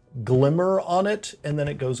purplish glimmer on it, and then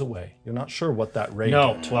it goes away. You're not sure what that ray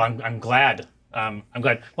No. did. Well, I'm glad. I'm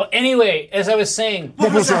glad. Well, anyway, as I was saying,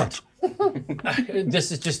 What was that?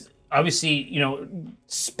 this is just obviously,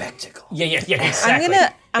 Spectacle. Yeah, exactly. I'm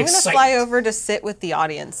gonna Excite- fly over to sit with the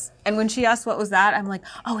audience. And when she asked what was that, I'm like,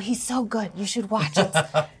 oh, he's so good. You should watch it.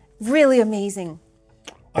 It's really amazing.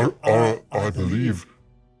 I believe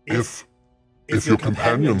if your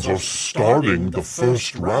companions are starting the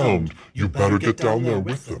first round, you better get down there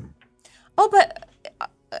with them. Oh, but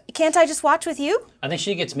can't I just watch with you? I think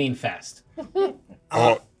she gets mean fast.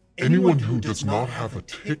 Anyone who does not have a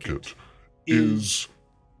ticket is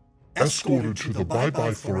escorted to the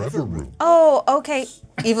Bye-Bye Forever room. Oh, okay.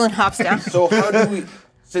 Evelyn hops down. So how do we,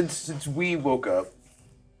 since we woke up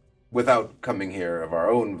without coming here of our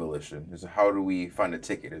own volition, how do we find a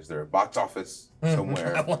ticket? Is there a box office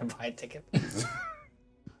somewhere? I want to buy a ticket.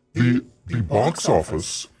 The box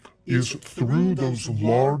office is through those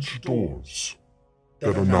large doors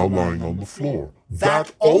that are now lying on the floor.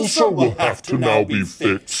 That also will have to now be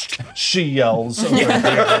fixed. She yells over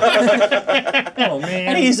there. Oh, man.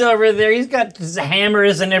 And he's over there. He's got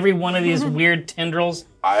hammers and every one of these weird tendrils.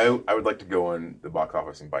 I would like to go in the box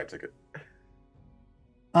office and buy a ticket.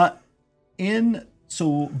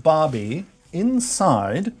 So Bobbie,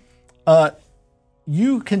 inside,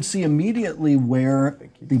 you can see immediately where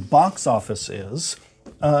the box office is.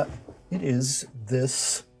 It is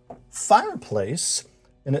this fireplace,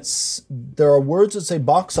 and there are words that say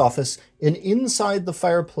box office, and inside the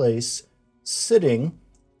fireplace, sitting,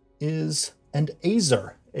 is an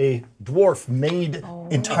Azer, a dwarf made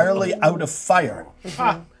entirely out of fire.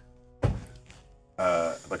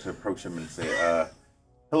 I'd like to approach him and say,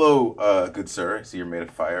 hello, good sir. I see you're made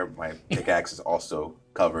of fire. My pickaxe is also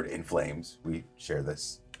covered in flames. We share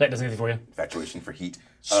this That does anything for you. infatuation for heat.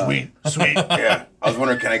 Sweet. Yeah. I was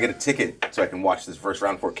wondering, can I get a ticket so I can watch this first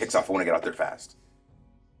round before it kicks off? I want to get out there fast.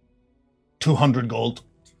 200 gold.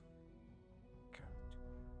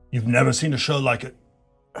 You've never seen a show like it.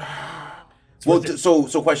 Well,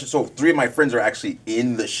 so question. So 3 of my friends are actually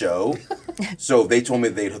in the show. So they told me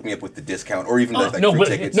they'd hook me up with the discount or even like no, free but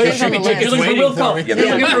tickets. no, Yeah. you're looking for will call. Yeah,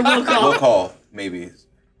 You're looking for will call. We'll call, maybe.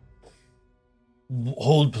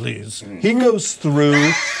 Hold, please. He goes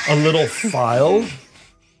through a little file.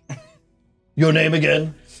 Your name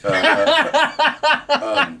again?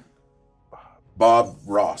 Bob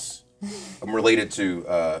Ross. I'm related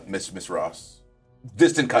to Miss Ross.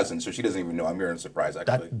 Distant cousin, so she doesn't even know. I'm here in a surprise,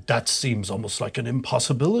 actually. That seems almost like an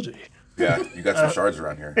impossibility. Yeah, you got some shards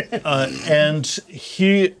around here. And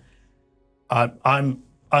he, I'm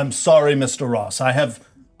sorry, Mr. Ross. I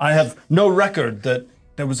have no record that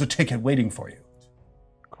there was a ticket waiting for you.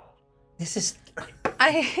 This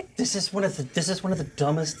is one of the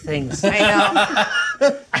dumbest things. I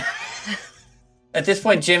know. At this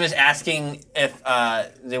point, Jim is asking if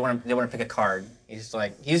they want to pick a card. He's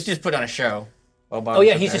just put on a show. Oh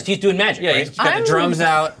yeah, he's doing magic. Yeah, right? he's got the drums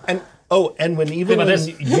out. And when Evelyn, this.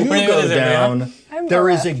 you go down, there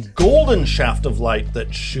is a golden shaft of light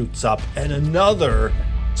that shoots up, and another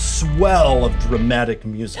swell of dramatic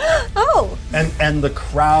music. Oh. And the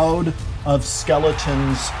crowd of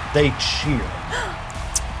skeletons, they cheer.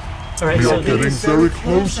 All right, We so are getting very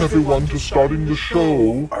close, everyone, to starting the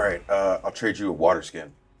show. All right, I'll trade you a water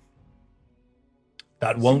skin.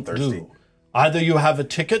 That won't thirsty. do. Either you have a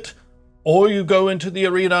ticket, or you go into the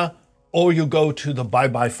arena, or you go to the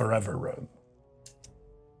Bye-Bye Forever room.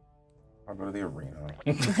 I'll go to the arena.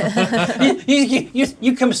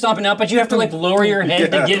 you come stomping out, but you have to lower your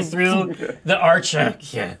head to get through the arch.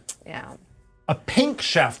 Yeah. A pink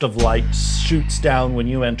shaft of light shoots down when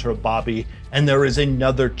you enter Bobbie, and there is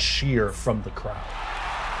another cheer from the crowd.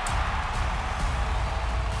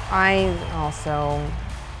 I also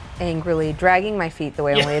angrily dragging my feet the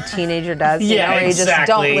way only a teenager does. Yeah, where you just exactly.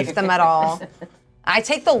 don't lift them at all. I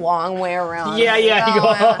take the long way around. Yeah, you go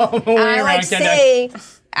all the way And I around, say,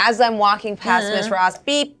 as I'm walking past Miss Ross,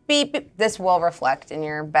 beep, beep, beep. This will reflect in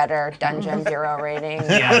your better Dungeon Bureau rating.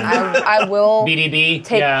 Yeah. I will BDB.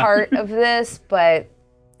 take part of this, but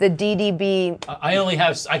the DDB. I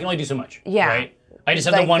can only do so much. Yeah. Right? I just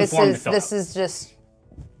have the one form to fill This out. is just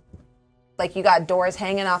you got doors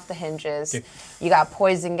hanging off the hinges. You got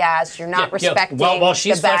poison gas. You're not respecting while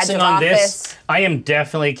she's the badge flexing of on office. this, I am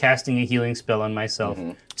definitely casting a healing spell on myself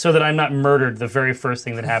so that I'm not murdered the very first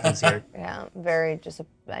thing that happens here. Yeah, very just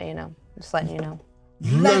letting you know.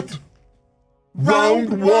 Let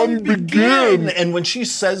round one begin. And when she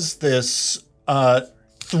says this,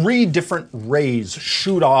 3 different rays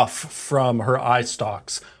shoot off from her eye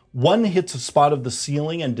stalks. One hits a spot of the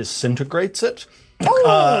ceiling and disintegrates it.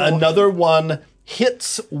 Another one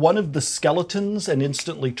hits one of the skeletons and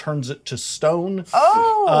instantly turns it to stone.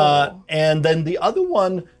 And then the other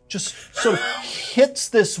one just sort of hits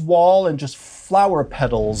this wall and just flower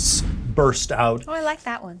petals burst out. Oh, I like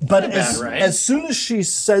that one. But as soon as she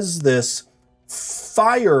says this,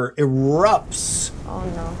 fire erupts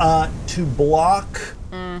to block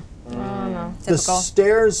the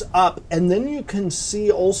stairs up. And then you can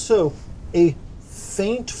see also a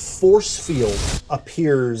faint force field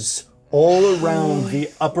appears all around the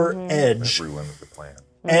upper edge. Everyone with the plan.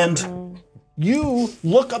 And you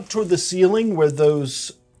look up toward the ceiling where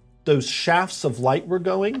those shafts of light were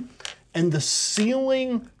going, and the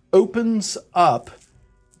ceiling opens up,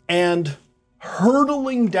 and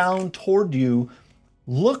hurtling down toward you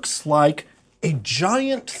looks like a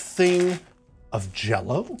giant thing of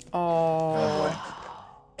Jell-O.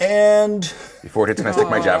 And Before it hits, can I stick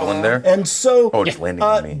my javelin there? and so Oh, it's landing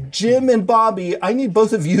on me. Jim and Bobbie, I need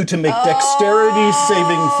both of you to make dexterity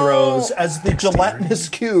saving throws as the gelatinous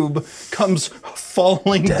cube comes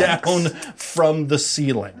falling down from the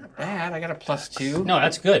ceiling. Dad, I got a +2. No,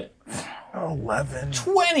 that's good. 11.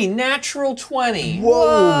 20, natural 20.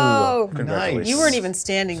 Whoa! Congratulations. You weren't even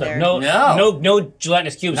standing there. No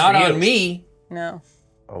gelatinous cubes Not for you. on me. No.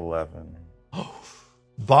 11.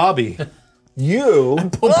 Bobbie, you,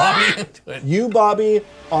 Bobbie into it. Bobbie,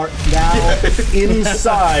 are now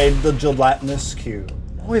inside the gelatinous cube.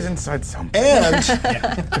 Always inside something. And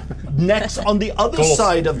next, on the other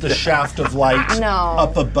side of the shaft of light,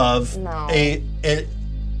 up above, it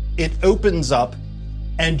opens up,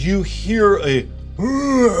 and you hear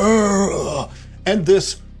and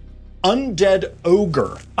this undead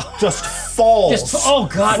ogre just falls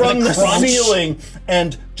from the ceiling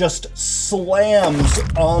and just slams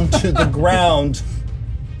onto the ground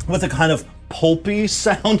with a kind of pulpy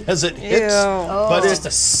sound as it hits. But It's just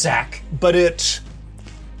a sack. but it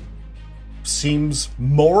seems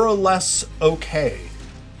more or less okay.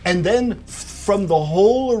 And then from the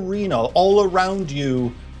whole arena, all around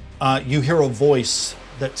you, you hear a voice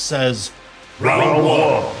that says, Round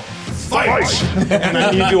one. "Fight!" And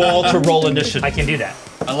I need you all to roll initiative. I can do that.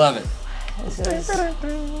 I love it.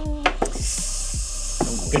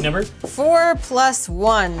 Good number? 4 +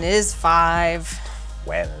 1 is 5.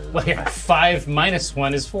 Well, yeah, 5 minus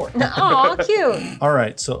 1 is 4. Aw, cute. All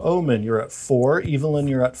right, so Omin, you're at 4. Evelyn,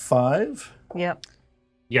 you're at 5. Yep.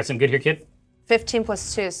 You got some good here, kid? 15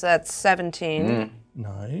 plus 2, so that's 17.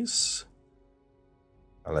 Nice.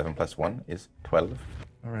 11 plus 1 is 12.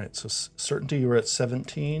 All right, so Certainty, you were at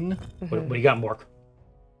 17. What do you got, Mork?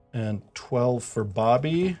 And 12 for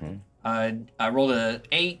Bobbie. I rolled a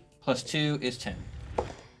 8 plus 2 is 10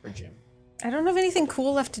 for Jim. I don't have anything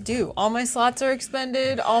cool left to do. All my slots are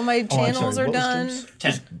expended. All my channels are What was done. Jim's?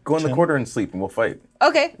 10. Go in the corner and sleep, and we'll fight.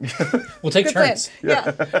 Okay. We'll take Good plan. turns.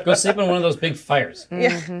 Yeah. Go sleep on one of those big fires.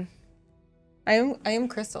 Yeah. I am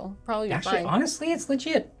Crystal. Probably be Actually, fine. honestly, it's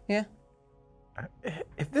legit. Yeah.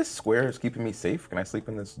 If this square is keeping me safe, can I sleep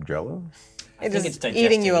in this jello? It think is it's digesting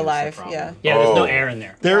eating you you is the alive. problem. Yeah. Yeah, there's no Oh. air in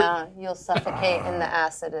there. Yeah, you'll suffocate and the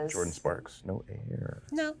acid is. Jordan Sparks, no air.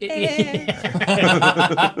 No.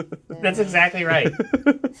 That's exactly right.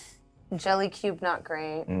 Jelly cube, not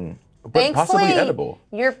great. But possibly edible.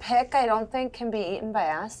 Your pick, I don't think, can be eaten by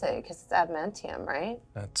acid because it's adamantium, right?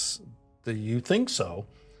 You think so.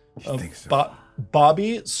 I think so.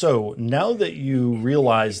 Bobbie, so now that you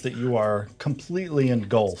realize that you are completely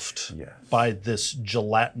engulfed Yes. by this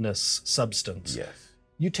gelatinous substance, Yes.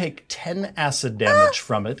 you take 10 acid damage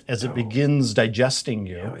from it as it begins digesting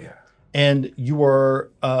you. Oh, yeah. And you are,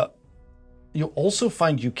 you also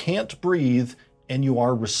find you can't breathe and you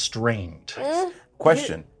are restrained.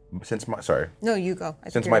 Question. No, you go. I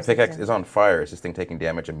think Since you're my gonna say pickaxe something. is on fire, is this thing taking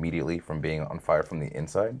damage immediately from being on fire from the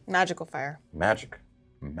inside? Magical fire.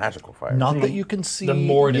 Magical fire. Not that you can see The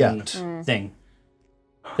Morden yet. thing.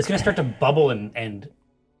 It's going to start to bubble and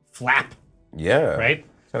flap, Yeah. right?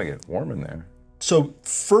 It's gonna get warm in there. So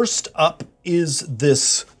first up is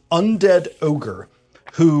this undead ogre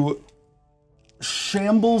who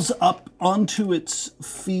shambles up onto its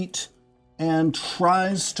feet and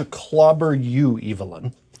tries to clobber you,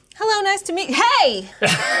 Evelyn. Hello, nice to meet you. Hey!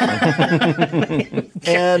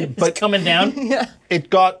 But Coming down. it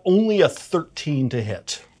got only a 13 to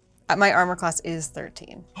hit. My armor class is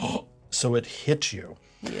 13. So it hit you.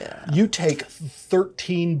 Yeah. You take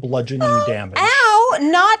 13 bludgeoning damage. Ow!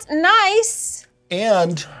 Not nice.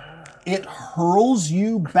 And it hurls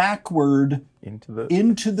you backward Into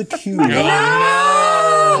the cube.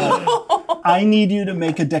 I need you to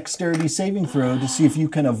make a dexterity saving throw to see if you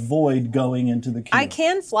can avoid going into the cube. I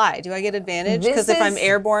can fly. Do I get advantage? This Because if I'm is-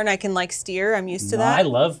 airborne, I can like steer. I'm used to I that.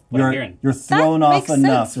 love what I'm hearing. You're thrown off makes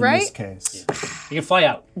enough sense, in right? this case. You can fly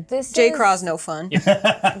out. This J is, Craw's no fun.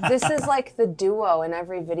 this is like the duo in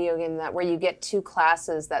every video game that where you get two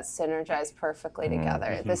classes that synergize perfectly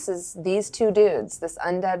together. This is these two dudes, this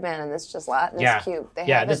undead man and this gelatinous Yeah. cube. They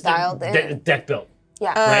yeah, have this it dialed in. deck built.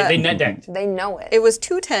 Yeah, Right? They net decked. they know it. It was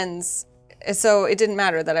 2 10s, so it didn't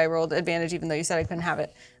matter that I rolled advantage even though you said I couldn't have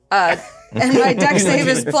it. And my deck save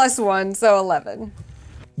is +1, so 11.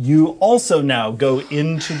 You also now go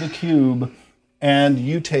into the cube and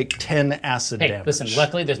you take 10 acid Hey, damage. listen,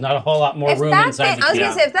 luckily there's not a whole lot more If room that inside thing, I was the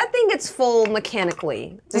gonna say, if that thing gets full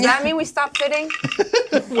mechanically, does that mean we stop fitting?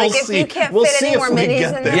 Like if you can't We'll fit see any if more we minis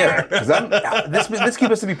get in there. there? Yeah, because this cube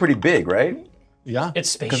has to be pretty big, right? Yeah. It's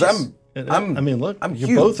spacious. Because I mean, look, I'm you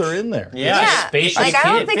huge. both are in there. Yeah. Yeah, spacious like I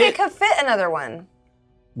don't kid. think it could fit another one.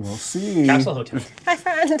 We'll see. Capsule Hotel. Hi,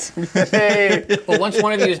 friend. But once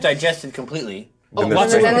one of you is digested completely, Then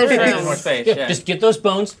lots there's of Then room. there's there's room. more space. Yeah, Yeah. just get those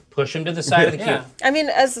bones, push them to the side of the cube. Yeah. I mean,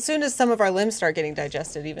 as soon as some of our limbs start getting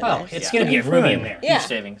digested, even Well, nice. it's going to get roomy in there. Yeah. Huge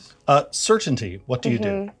savings. Certainty, what do you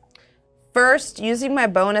do? First, using my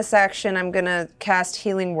bonus action, I'm gonna cast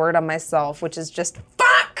Healing Word on myself, which is just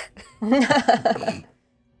fuck.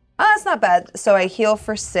 Oh, that's not bad. So I heal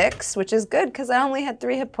for 6, which is good because I only had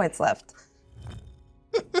 3 hit points left.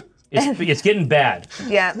 It's getting bad.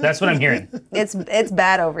 Yeah, That's what I'm hearing. it's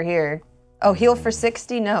bad over here. Oh, heal for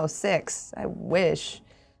 60? No, 6. I wish.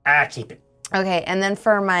 Keep it. Okay, and then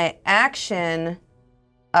for my action,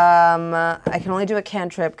 I can only do a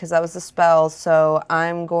cantrip because that was a spell. So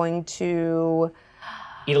I'm going to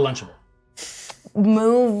Eat a Lunchable.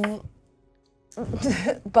 move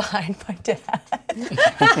behind my dad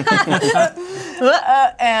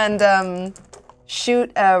and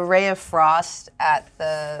shoot a ray of frost at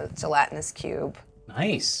the gelatinous cube.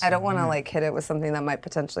 Nice. I don't want to like hit it with something that might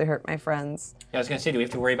potentially hurt my friends. Yeah, I was gonna say, do we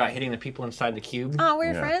have to worry about hitting the people inside the cube? Oh,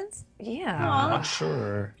 we're friends? Yeah. Not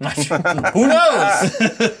sure. Who knows?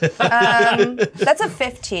 That's a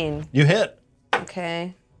 15. You hit.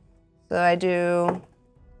 Okay. So I do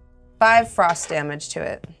 5 frost damage to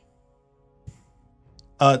it.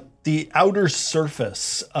 The outer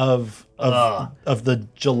surface of the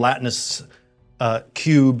gelatinous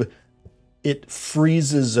cube, it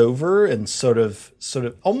freezes over and sort of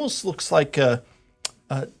almost looks like a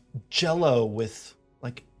Jello with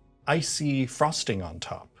like icy frosting on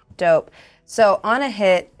top. Dope. So on a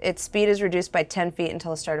hit, its speed is reduced by 10 feet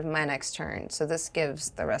until the start of my next turn. So this gives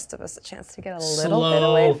the rest of us a chance to get a little bit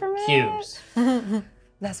away from it. Cubes.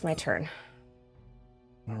 That's my turn.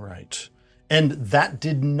 All right. And that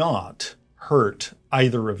did not hurt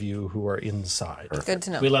either of you who are inside. Good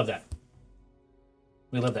to know. We love that.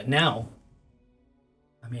 We love that. Now,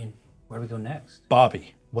 I mean, where do we go next?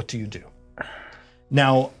 Bobbie, what do you do?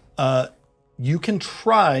 Now, you can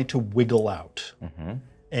try to wiggle out.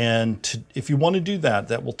 And if you want to do that,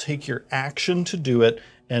 that will take your action to do it,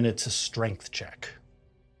 and it's a strength check.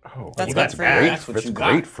 Oh, That's that's good for you. great. That's what That's you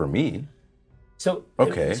got. great for me. So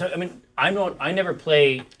Okay. So I mean, I never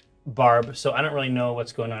play Barb, so I don't really know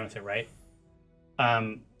what's going on with it, right?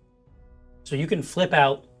 So you can flip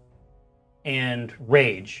out and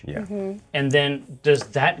rage. Yeah. And then is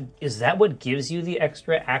that what gives you the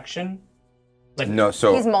extra action? Like No,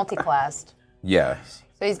 so He's multi-classed. yeah,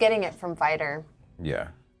 So he's getting it from fighter. yeah.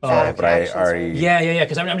 Oh, But I actions, already. Yeah.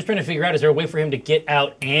 Because I'm just trying to figure out, is there a way for him to get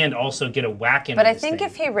out and also get a whack in? But I this think thing?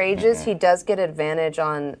 if he rages, he does get advantage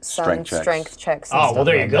on some Strength checks. strength checks. And Oh, well, stuff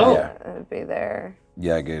there you like go. that. It would be there.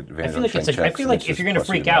 Yeah, I get I advantage feel on like strength it's like, I checks, feel and like it's if you're just gonna plus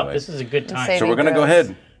you freak out, melee. this is a good time. Save- So we're gonna go throws.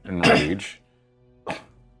 ahead and rage.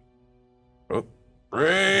 Oh,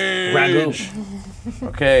 rage. Ragu.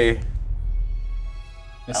 Okay,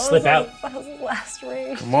 Slip out. That was his last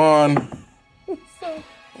rage. come on.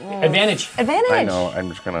 Advantage. Advantage. I know. I'm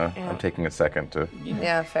just gonna. I'm taking a second to.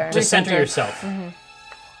 Yeah, fair. Just center yourself.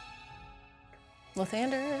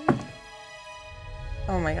 Lathander.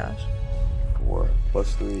 Oh my gosh. 4 +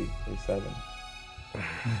 3 is 7. You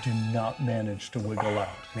do not manage to wiggle out.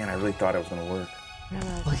 Man, I really thought it was gonna work.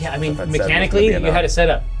 Well, yeah, I mean, If I'd said it was mechanically, gonna be you had enough. it set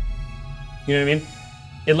up. You know what I mean?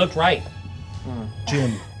 It looked right.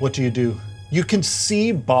 Jim, what do you do? You can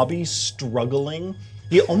see Bobbie struggling.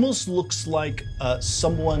 He almost looks like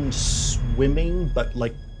someone swimming, but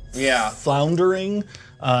like Yeah. floundering.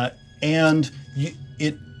 And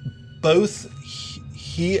both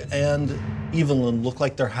he and Evelyn look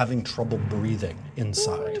like they're having trouble breathing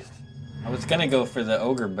inside. I was gonna go for the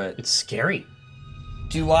ogre, but It's scary.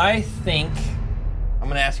 do I think I'm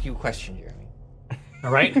gonna ask you a question, Jeremy?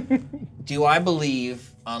 All right? Do I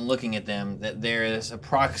believe, on looking at them, that there is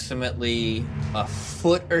approximately a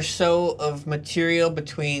foot or so of material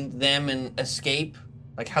between them and escape?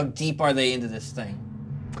 Like, how deep are they into this thing?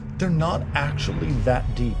 They're not actually that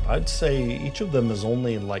deep. I'd say each of them is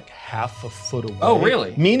only like half a foot away. Oh,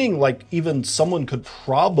 really? Meaning like even someone could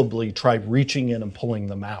probably try reaching in and pulling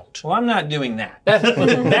them out. Well, I'm not doing that.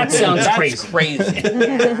 That sounds That's crazy.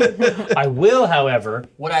 crazy. I will, however,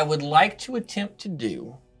 What I would like to attempt to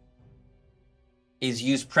do is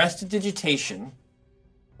use prestidigitation,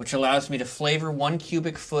 which allows me to flavor 1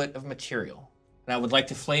 cubic foot of material. And I would like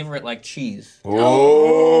to flavor it like cheese,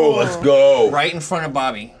 Oh, let's go. right in front of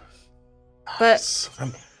Bobbie. But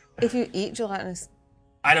if you eat gelatinous,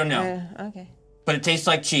 I don't know, okay, but it tastes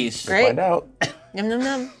like cheese. great. Find out. Yum yum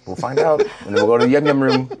yum. We'll find out, and then we'll go to the yum yum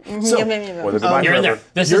room. Yum yum yum. Or the goodbye you're in there.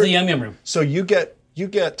 forever. This is the Yum Yum Room. So you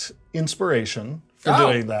get inspiration for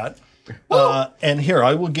Oh. doing that. And here,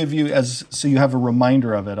 I will give you, so you have a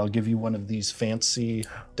reminder of it, I'll give you one of these fancy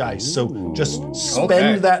dice. So just spend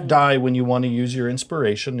Okay. that die when you want to use your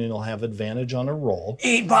inspiration, and you'll have advantage on a roll.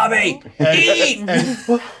 Eat, Bobbie! Eat!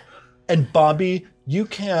 And Bobbie, you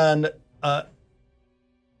can,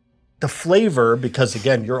 the flavor, because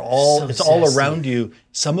again, So it's all sassy. around you,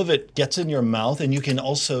 some of it gets in your mouth, and you can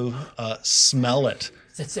also smell it.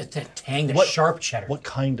 It's that tang, that What- sharp cheddar. What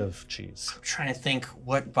kind of cheese? I'm trying to think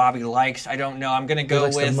what Bobbie likes. I don't know. I'm gonna go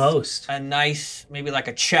likes the with most? a nice, maybe like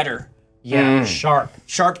a cheddar, Yeah, sharp,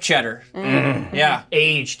 sharp cheddar. Yeah.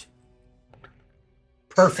 aged.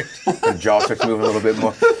 Perfect. The jaw starts moving a little bit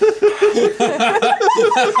more.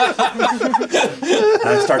 And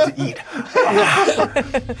I start to eat.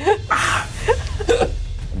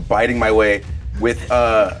 Biting my way with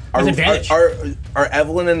advantage. Are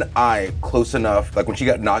Evelyn and I close enough? Like when she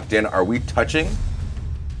got knocked in, are we touching?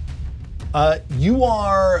 You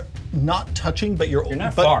are not touching, but you're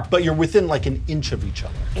not far. But you're within like an inch of each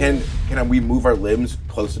other. Can we move our limbs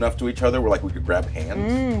close enough to each other where like we could grab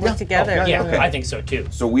hands? Work together. Yeah, Okay. I think so too.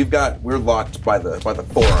 So we're locked by the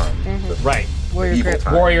forearm. The Right. Warrior evil grip.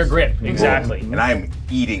 times. Warrior grip, exactly. And I am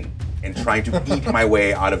eating and trying to eat my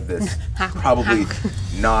way out of this. Probably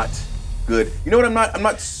not good. You know what? I'm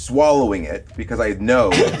not swallowing it because I know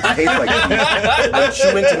it tastes like cheese. I'm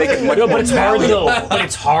chewing to make it much No, more but it's hard palatable. though. But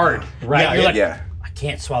it's hard, right? Yeah, You're like, Yeah. I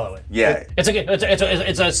can't swallow it. Yeah. It's like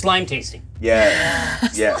it's a slime tasting. Yeah.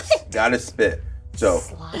 Yes. Gotta spit. So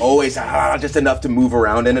always just enough to move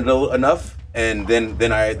around in it enough, and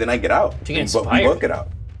then I get out. To get But we inspired. both get out.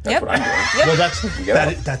 That's what I'm doing.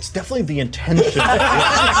 Well, that's definitely the intention. And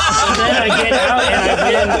then I get out and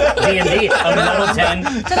I win D&D. I'm level 10.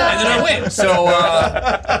 And then I win. So,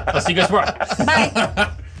 I'll see you guys tomorrow.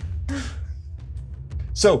 Bye.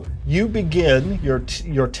 So you begin your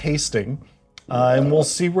tasting, and we'll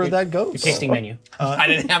see where that goes. Tasting menu. I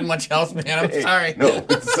didn't have much else, man. I'm sorry. No,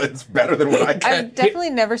 it's better than what I get. I've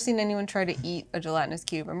definitely never seen anyone try to eat a gelatinous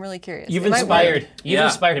cube. I'm really curious. You've It might work. inspired. You've Yeah.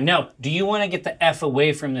 inspired him. Now, do you want to get the F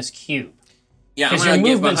away from this cube? Yeah, I'm Because gonna your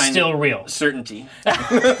get movement's behind still real. Certainty.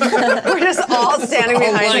 We're just all standing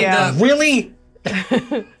behind lined you. up. Really?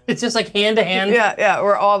 It's just like hand to hand? Yeah,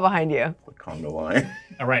 we're all behind you. Conga line.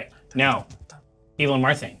 All right. Now, Evelyn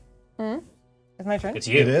Marthain, It's my turn. it's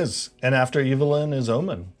you. It is, and after Evelyn is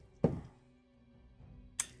Omin.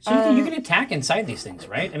 So you can attack inside these things,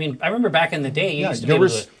 right? I mean, I remember back in the day, you Yeah, used to be able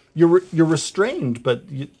to... you're restrained, but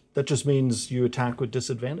that just means you attack with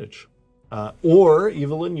disadvantage. Or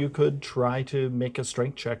Evelyn, you could try to make a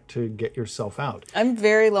strength check to get yourself out. I'm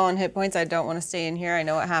very low on hit points. I don't want to stay in here. I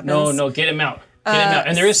know what happens. No, get him out. Get him out.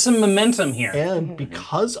 And there is some momentum here. And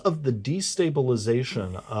because of the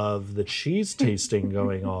destabilization of the cheese tasting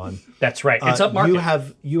going on, That's right. It's up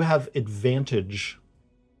market. you have advantage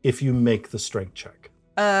if you make the strength check.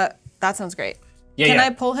 That sounds great. Yeah, Can yeah. I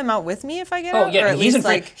pull him out with me if I get Oh, out? yeah. Or at He's in least,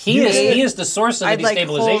 front. like, He is the source of the I'd like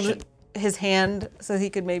destabilization. hold his hand so he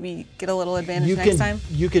could maybe get a little advantage You next time.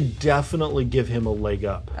 you could definitely give him a leg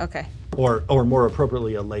up, Okay. or more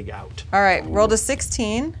appropriately, a leg out. All right. Rolled a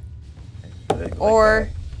 16 or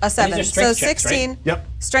a 7. are So strength checks, 16. right? Yep,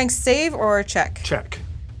 Strength save or check? check.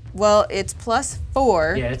 Well, it's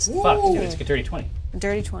 +4. Yeah, it's fucked, dude. It's a dirty 20.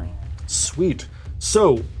 Dirty 20. Sweet.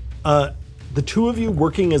 So, the two of you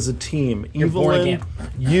working as a team, born Evelyn, again.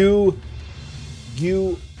 you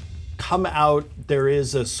come out. There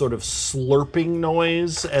is a sort of slurping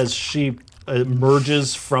noise as she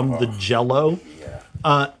emerges from the jello.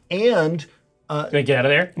 And Can I get out of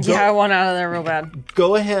there? Yeah, I want out of there real bad.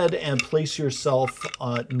 go ahead and place yourself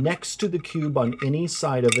next to the cube on any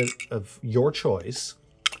side of it of your choice.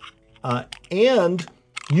 And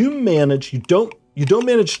you manage. You don't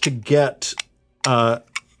manage to get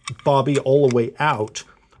Bobbie all the way out,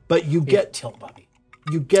 but you get Tilt, Bobbie.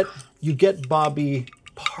 you get Bobbie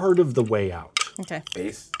part of the way out. Okay.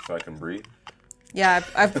 Face, so I can breathe. Yeah,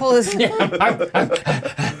 I've pulled his.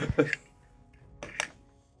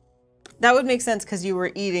 That would make sense because you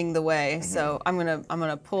were eating the way. So I'm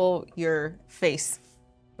gonna pull your face.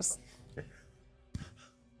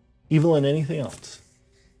 Evelyn, anything else?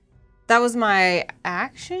 That was my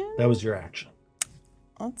action. That was your action.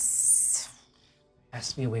 Let's. Has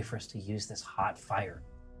to be a way for us to use this hot fire.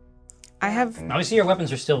 I have. Obviously, your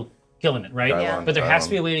weapons are still killing it, right? Yeah. But there has to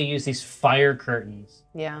be a way to use these fire curtains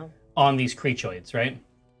Yeah. on these creaturioids, right?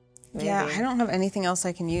 Yeah, I don't have anything else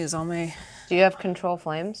I can use. All my. Do you have control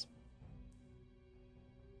flames?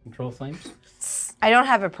 Control flames? I don't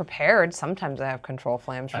have it prepared. Sometimes I have control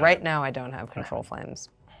flames. Right now, I don't have control flames.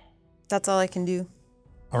 That's all I can do.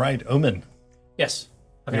 All right, Omin, Yes.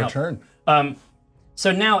 I can your help. turn.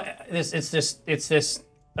 So now it's this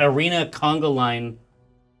arena conga line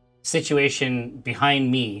situation behind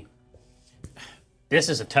me. This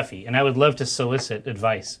is a toughie, and I would love to solicit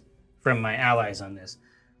advice from my allies on this.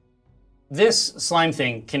 This slime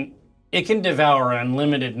thing can devour an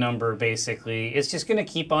unlimited number, basically. It's just going to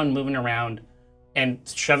keep on moving around and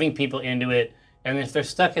shoving people into it. And if they're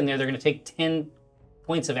stuck in there, they're going to take 10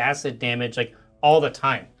 points of acid damage, like, all the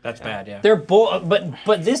time. That's bad, yeah. They're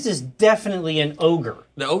but this is definitely an ogre.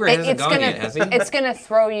 The ogre hasn't gone yet, has he? It's gonna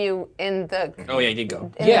throw you in the Oh yeah, he did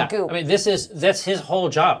go. in Yeah, the goop. I mean that's his whole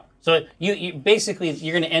job. So you basically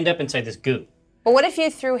you're going to end up inside this goo. But what if you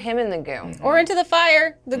threw him in the goo? Or into the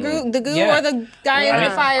fire. The goo Yeah. or the guy in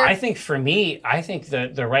the fire. I think for me,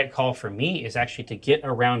 the right call for me is actually to get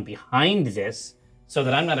around behind this so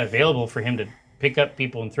that I'm not available for him to pick up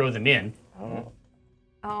people and throw them in.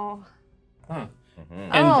 Oh. And,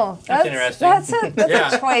 Oh, That's interesting.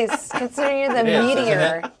 That's a choice. Considering you're the is, isn't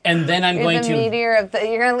meteor. and then I'm You're going the to meteor of the.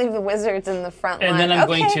 You're gonna leave the wizards in the front line. and then I'm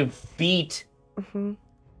going Okay. to beat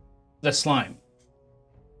the slime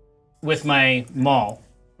with my maul.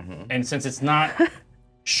 And since it's not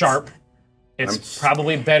sharp, it's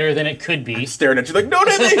probably better than it could be. Staring at you like, don't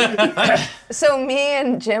hit me! So me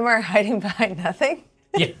and Jim are hiding behind nothing.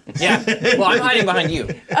 Yeah. Well, I'm hiding behind you.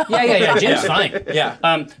 Yeah. Jim's fine. Yeah.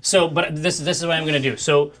 But this is what I'm going to do.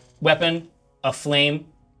 So, weapon, a flame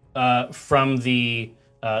from the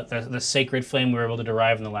sacred flame we were able to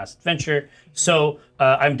derive in the last adventure. So,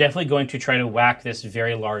 I'm definitely going to try to whack this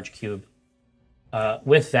very large cube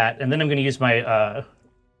with that, and then I'm going to use my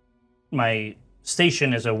my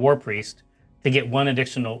station as a war priest to get one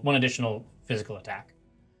additional physical attack.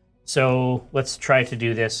 So let's try to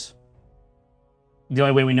do this the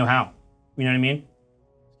only way we know how. You know what I mean?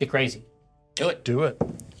 Get crazy. Do it. Do it.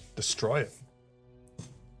 Destroy it.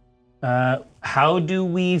 How do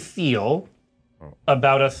we feel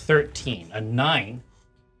about a 13? A 9?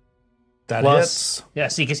 That Plus, hits. yeah,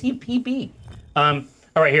 see, because he beat. All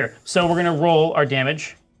right, here. So we're going to roll our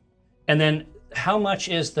damage. And then how much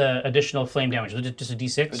is the additional flame damage? Is it just a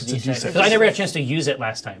D6? It's a D6. Because I never had a chance to use it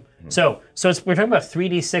last time. So we're talking about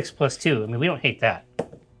 3d6 plus 2. I mean, we don't hate that.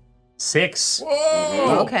 6.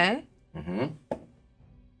 Okay.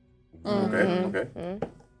 Okay.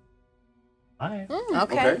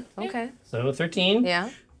 5. Okay. So 13. Yeah.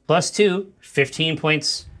 Plus 2, 15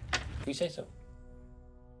 points. If you say so.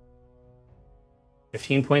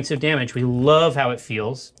 15 points of damage. We love how it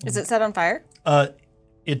feels. Is it set on fire?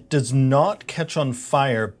 It does not catch on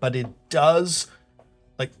fire, but it does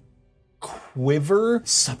like quiver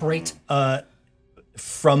Separate.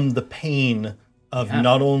 from the pain of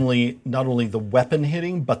not only the weapon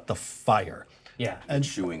hitting, but the fire. Yeah. And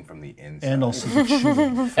chewing from the inside. And also the chewing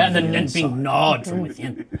from the And inside. being gnawed from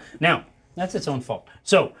within. Now, that's its own fault.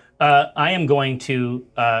 So I am going to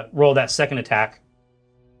roll that second attack.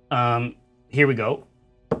 Here we go.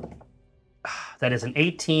 That is an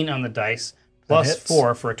 18 on the dice, plus hits.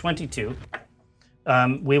 4 for a 22.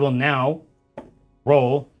 We will now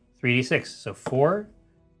roll 3d6. So 4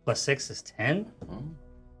 plus 6 is 10,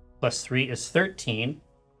 plus 3 is 13,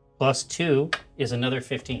 plus 2 is another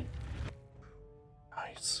 15.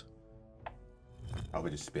 Nice.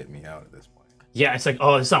 Probably just spit me out at this point. Yeah, it's like,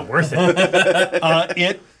 oh, it's not worth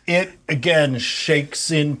it. It again shakes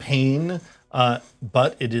in pain,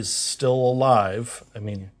 but it is still alive. I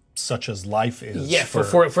mean, such as life is. Yeah, for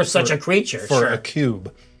such a creature. For Sure. a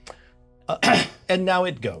cube. And now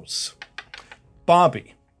it goes.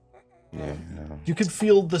 Bobbie, you can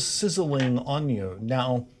feel the sizzling on you.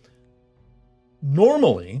 Now,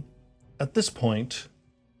 normally, at this point,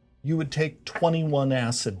 you would take 21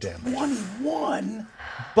 acid damage. 21?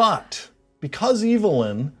 But because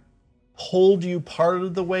Evelyn pulled you part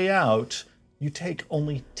of the way out, you take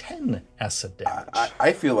only 10 acid damage.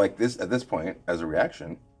 I feel like at this point, as a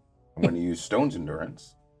reaction, I'm going to use Stone's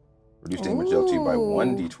Endurance. Reduce damage dealt to you by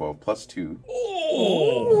 1d12 plus 2.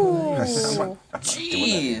 Oh, I'm not doing that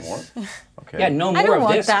anymore. Okay. Yeah, no I more don't of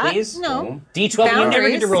want this, that. please. No. D12, you never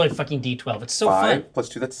get to Boundaries. roll a fucking D12. It's so 5 fun. plus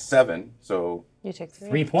 2, that's 7. So You take 3.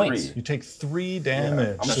 3 points. 3. You take 3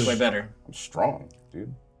 damage. that's way better. I'm strong,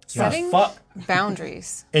 dude. Setting fuck.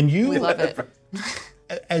 boundaries. And you, We love it.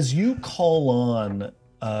 as you call on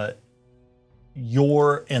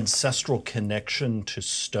your ancestral connection to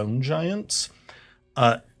stone giants,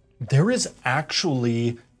 there is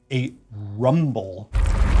actually a rumble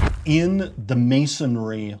in the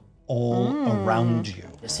masonry all around you.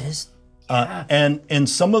 This is And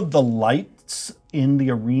some of the lights in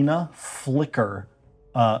the arena flicker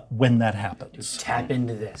when that happens. tap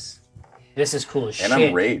into this. This is cool as And shit.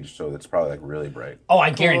 I'm raged, so it's probably like really bright. Oh,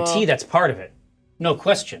 I guarantee that's part of it. No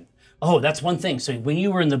question. Oh, that's one thing. So when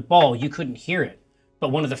you were in the ball, you couldn't hear it. But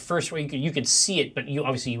one of the first, you could see it, but you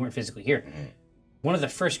obviously you weren't physically here. One of the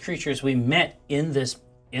first creatures we met in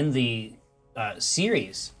the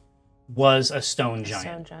series was a stone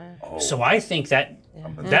giant. So I think that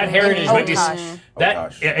heritage might be Otosh.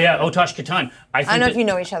 Otosh. Otosh Katan. I don't know if you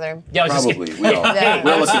know each other. Yeah, I was just Probably. gonna- We all. Hey,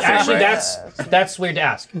 We all look the same, actually, right? that's weird to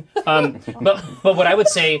ask. But what I would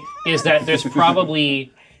say is that there's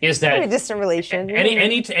probably Very distant relation.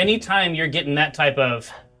 any time you're getting that type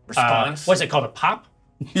of Response. what's it called, a pop?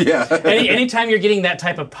 Yeah. Anytime you're getting that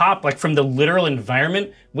type of pop, like from the literal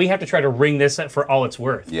environment, we have to try to ring this up for all it's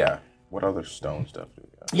worth. Yeah. What other stone stuff do we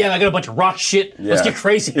got? Yeah, I got a bunch of rock shit. Let's get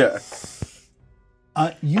crazy. Yeah.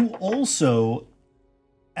 You also,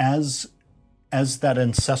 as that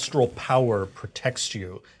ancestral power protects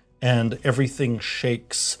you and everything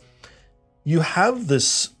shakes, you have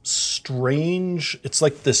this strange, it's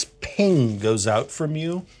like this ping goes out from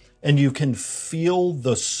you, and you can feel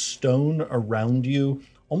the stone around you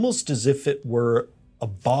almost as if it were a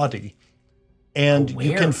body. And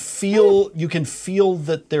you can feel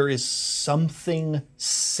that there is something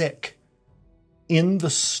sick in the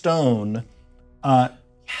stone,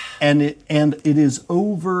 and it is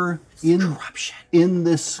over in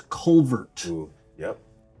this culvert. Ooh. Yep.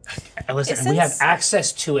 And listen, and we have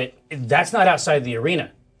access to it. That's not outside the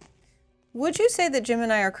arena. Would you say that Jim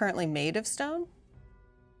and I are currently made of stone?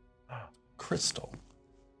 Crystal.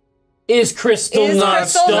 Is crystal not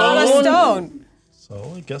crystal stone? not a stone?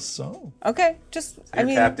 So I guess so. Okay, just You're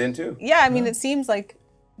tapped into? Yeah, I mean, it seems like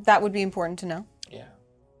that would be important to know. Yeah.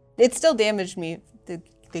 It still damaged me,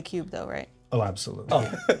 the cube, though, right? Oh, absolutely.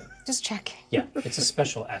 Just checking. Yeah, it's a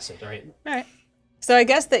special asset, right? All right. So I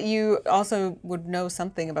guess that you also would know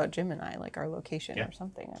something about Jim and I, like our location or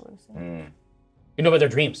something, I would assume. You know about their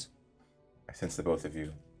dreams. I sense that both of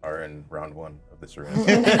you are in round 1 of this arena.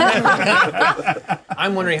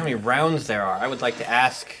 I'm wondering how many rounds there are. I would like to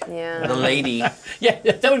ask the lady. Yeah,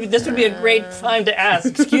 this would be a great time to ask.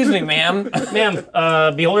 Excuse me, ma'am.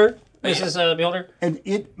 Ma'am, Beholder? Mrs. Beholder? And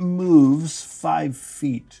it moves 5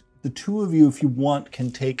 feet. The two of you, if you want,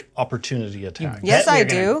 can take opportunity attacks. Yes, I We're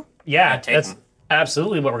gonna- do. Yeah, take that's 'em.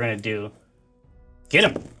 absolutely what we're going to do. Get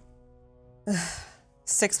him.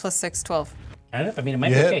 6 + 6, 12. I mean, it might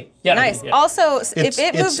be Yeah. okay. Yeah, Nice. Yeah. Also, It's, if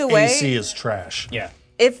it its moved away, AC is trash. Yeah.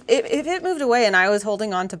 if it moved away and I was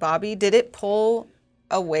holding on to Bobbie, did it pull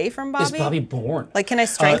away from Bobbie? Is Bobbie born? Like, can I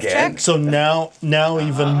strength Again? check? So now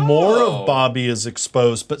even more of Bobbie is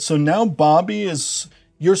exposed. But so now Bobbie is,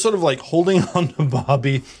 you're sort of like holding on to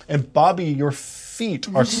Bobbie, and Bobbie, your feet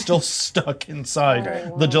are still stuck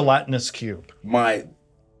inside the gelatinous cube.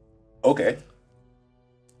 Okay.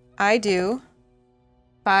 I do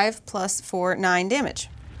 5 + 4, 9 damage.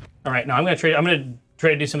 All right, now I'm going to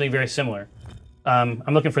try to do something very similar. I'm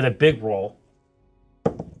looking for the big roll.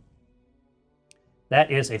 That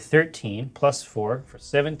is a 13 + 4 for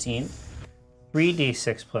 17.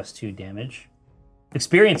 3d6 + 2 damage.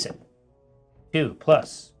 Experience it. 2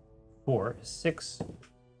 + 4 is 6.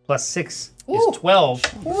 + 6 is 12.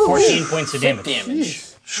 14 points of damage.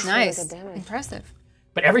 Nice. damage. Impressive.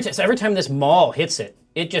 But every time this maul hits it,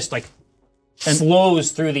 it just like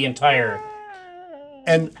flows through the entire.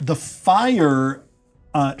 And the fire,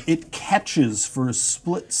 it catches for a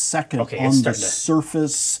split second Okay, it's on the starting to-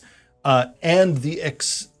 surface, and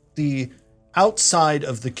the outside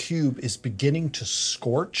of the cube is beginning to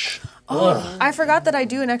scorch. I forgot that I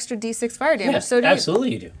do an extra D6 fire damage. Yes, So do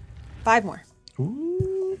absolutely you do. 5 more.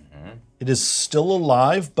 It is still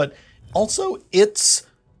alive, but also its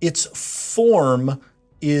form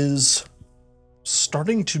is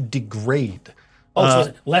starting to degrade. Oh, so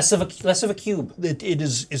it's less of a cube. It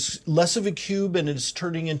is less of a cube, and it's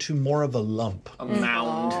turning into more of a lump. A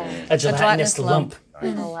mound. A gelatinous gelatinous lump.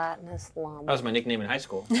 Gelatinous lump. That was my nickname in high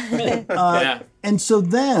school. Yeah. And so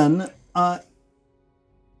then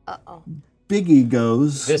Biggie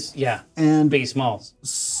goes and Biggie Smalls.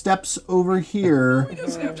 steps over here,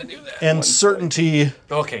 and Certainty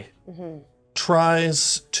Okay.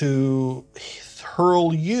 tries to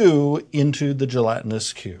hurl you into the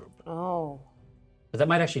gelatinous cube. Oh. But that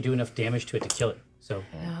might actually do enough damage to it to kill it. So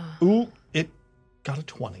Ooh, it got a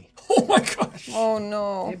 20. Oh my gosh. Oh,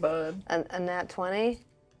 no. Hey, bud. A nat 20?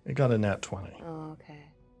 It got a nat 20. Oh, okay.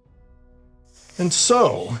 And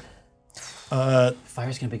so,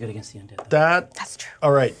 fire's gonna be good against the undead. Though. That's true.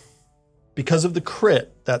 all right, because of the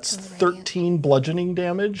crit, that's 13 bludgeoning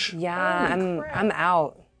damage, Yeah, I'm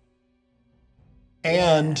out.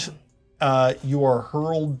 and you are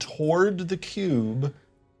hurled toward the cube.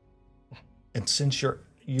 And since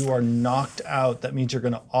you are knocked out, that means you're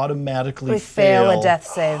going to automatically We fail a death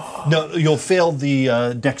save. No, you'll fail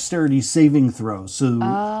the dexterity saving throw. So,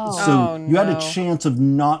 Oh, you had a no. chance of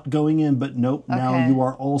not going in, but nope. Now Okay. you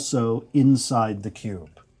are also inside the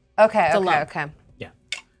cube. Okay, lump. okay. Yeah.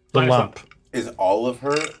 The Minus lump. Is all of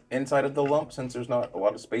her inside of the lump since there's not a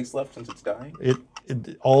lot of space left since it's dying?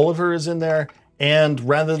 All of her is in there. And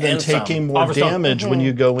rather than And some. taking more Offer some. damage when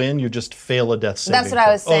you go in, you just fail a death saving. That's what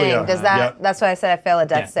I was throw. saying. Oh, yeah. Does that? Yeah. That's why I said I fail a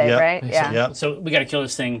death save, Yep. right? Yeah. Yep. So we got to kill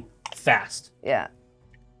this thing fast. Yeah.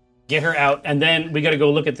 Get her out, and then we got to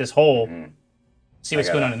go look at this hole, see what's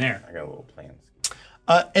going on in there. I got a little plan.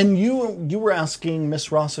 And you were asking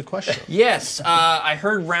Miss Ross a question. Yes, I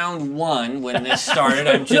heard round 1 when this started.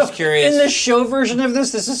 I'm just curious. In the show version of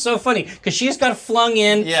this is so funny because she just got flung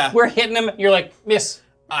in. Yeah. We're hitting him. You're like, miss.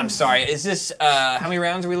 I'm sorry. Is this how many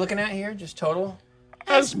rounds are we looking at here? Just total?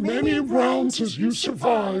 As many rounds as you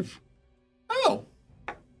survive. Oh.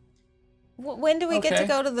 When do we get to Okay.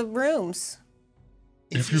 go to the rooms?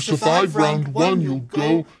 If you survive round 1, you'll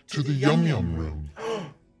go to the Yum Yum room.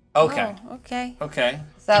 Okay. Oh, okay. Okay.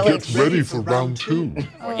 Is that like Get ready for round 2.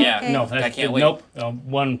 Yeah. Okay. No, that's I can't wait. Nope.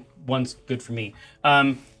 One's good for me.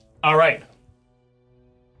 All right.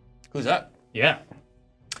 Who's up? Yeah.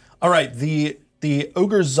 All right, the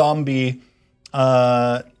ogre zombie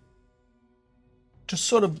just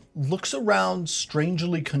sort of looks around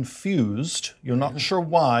strangely confused. You're not sure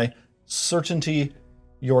why. Certainty,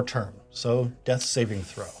 your turn. So death saving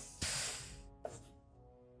throw.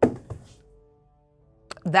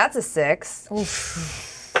 that's a 6.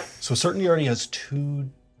 So Certainty already has 2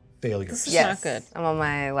 failures. This is Yes. not good. I'm on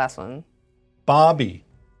my last one. Bobbie,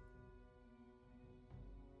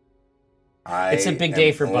 It's a big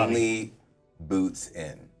day for Bobbie. Only boots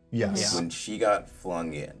in, Yes. when she got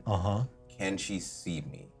flung in, Uh-huh. can she see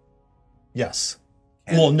me? Yes.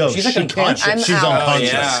 Well, no, She's like she unconscious. can't. I'm She's out.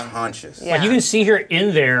 unconscious. Unconscious. Yeah. You can see her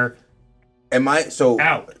in there. Am I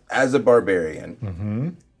Out. as a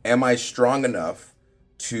barbarian? Am I strong enough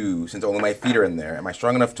to, since only my feet are in there, am I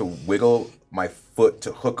strong enough to wiggle my foot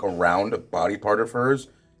to hook around a body part of hers,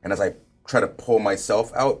 and as I try to pull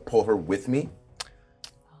myself out, pull her with me?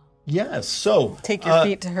 Yes. So Take your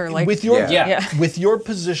feet to her, like with your Yeah. with your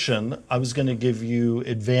position, I was going to give you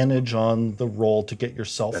advantage on the roll to get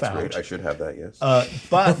yourself That's out. great. I should have that. Yes.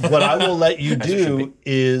 But what I will let you do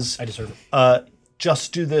is I deserve it.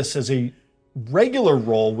 just do this as a regular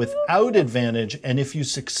roll without advantage, and if you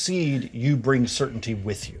succeed, you bring certainty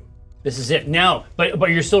with you. This is it. Now, but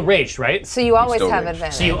you're still raged, right? So you always still have raged.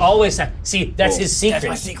 advantage, So you always have. See, that's his secret. That's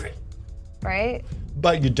my secret. right?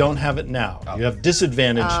 But you don't have it now. You have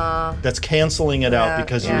disadvantage that's canceling it out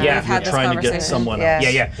because yeah. you're, Yeah. you're We've had this trying to get conversation. someone Yeah.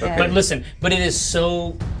 else. Yeah. But listen, but it is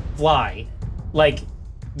so fly. Like,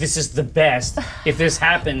 this is the best. If this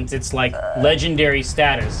happens, it's like legendary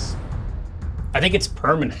status. I think it's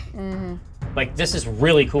permanent. Like, this is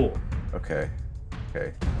really cool. Okay.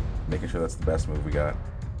 Making sure that's the best move we got.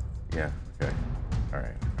 Yeah. Okay. All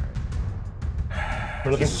right.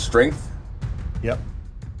 We're looking. This is strength. Yep.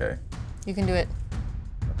 Okay. You can do it.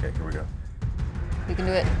 Okay. Here we go. You can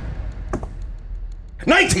do it.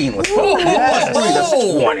 19. Let's go. Plus 3. That's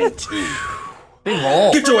 22. Big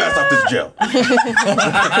roll. Get your ass off this jail.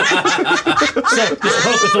 So, just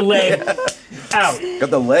hook with the leg out. Got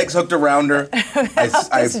the legs hooked around her.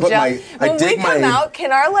 I put my. I When dig we come my. out,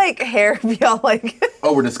 can our hair be all like?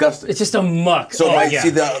 Oh, we're disgusting. It's just a muck. So Oh, my yeah. see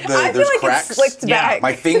the I feel there's like cracks. it's slicked Yeah. back.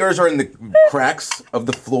 My fingers are in the cracks of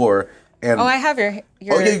the floor, and Oh, I have your.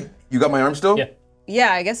 oh yeah, you got my arm still? Yeah.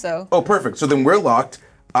 Yeah, I guess so. Oh, perfect. So then we're locked.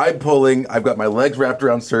 I'm pulling. I've got my legs wrapped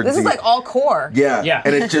around Certainty. This is like all core. Yeah. Yeah.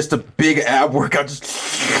 And it's just a big ab workout. Just.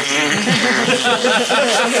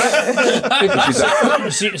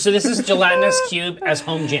 So this is gelatinous cube as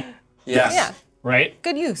home gym, Yes. Yeah. right?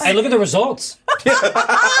 Good use. Hey, look at the results.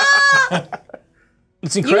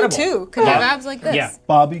 It's You incredible. too could have abs like this. Yeah.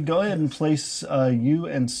 Bobbie, go ahead and place you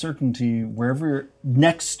and Certainty wherever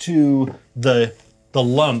next to the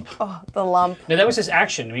lump. The lump. Now that was his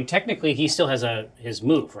action. I mean, technically, he still has his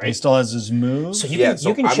move, right? He still has his move. So Yeah,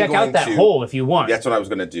 you can I'm check going out that to- hole if you want. That's what I was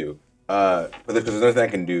gonna do. But there's another thing I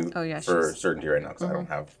can do Oh, yeah, for she's- Certainty right now because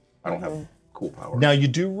I don't have cool power. Now you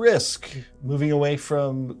do risk moving away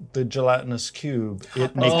from the gelatinous cube,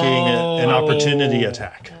 it making an opportunity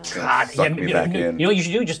attack. God, Suck me back in. You know what you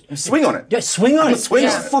should do? Just Swing on it. Yeah, swing on it. swing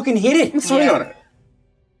Just on it. fucking hit it. Swing on it.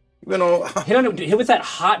 You know, Hit on it. Hit with that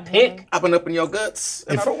hot pick. up and up in your guts,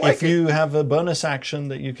 and I don't If like it. you have a bonus action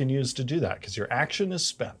that you can use to do that, because your action is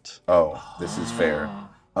spent. Oh, this is fair.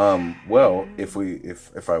 Well,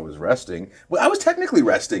 if I was resting, well, I was technically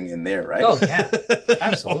resting in there, right? Oh yeah,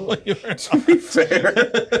 absolutely. To be fair.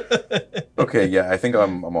 Okay, yeah, I think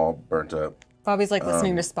I'm all burnt up. Bobby's like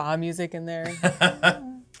listening to spa music in there.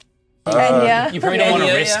 Yeah. You probably don't want to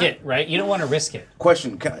Yeah, risk yeah. it, right? You don't want to risk it.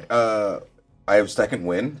 Question: Can I have second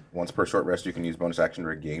wind. Once per short rest, you can use bonus action to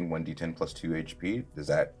regain 1d10 plus 2 HP. Is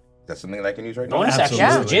that something that I can use right now? Bonus action is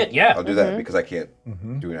Absolutely. legit. Yeah. I'll do that because I can't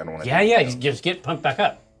do it. I don't want to. Yeah, yeah. You just get pumped back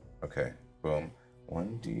up. Okay. Boom.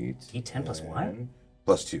 1d10 D10 plus what?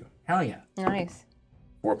 plus 2. Hell yeah. Nice.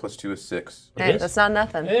 4 plus 2 is 6. Hey, is? that's not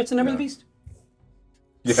nothing. It's a number of the beast.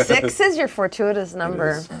 Yeah. 6 is your fortuitous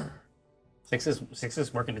number. is. Six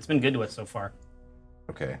is working. It's been good to us so far.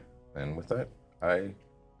 Okay. And with that, I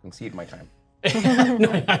concede my time.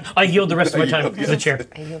 I yield the rest of my time to the chair.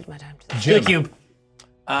 I yield my time to To the cube.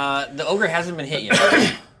 The ogre hasn't been hit yet.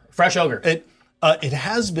 Fresh ogre. It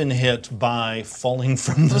has been hit by falling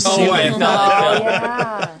from the Oh, ceiling, I fell.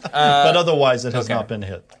 Yeah. but otherwise it has not been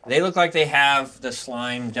hit. They look like they have the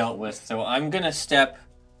slime dealt with, so I'm gonna step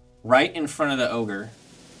right in front of the ogre,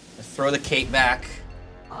 throw the cape back,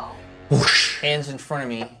 hands in front of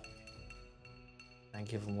me. I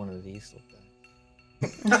give him one of these.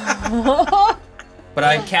 But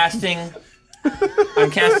I'm casting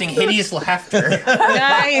hideous laughter.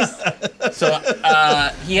 Nice. So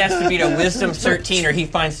he has to beat a wisdom 13 or he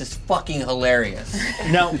finds this fucking hilarious.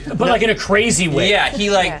 Now, But like in a crazy way. Yeah, he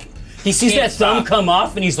like He sees Can't that thumb stop. come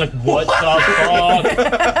off and he's like, what the fuck?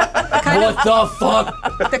 What the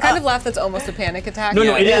fuck? The kind of laugh that's almost a panic attack. No,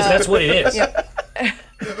 it is. That's what it is.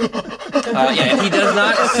 if he does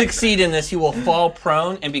not succeed in this, he will fall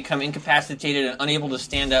prone and become incapacitated and unable to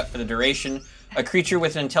stand up for the duration A creature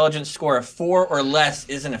with an intelligence score of 4 or less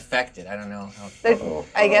isn't affected. I don't know.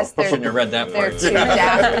 I guess they're Shouldn't have read that they're part. too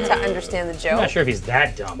daft to understand the joke. I'm not sure if he's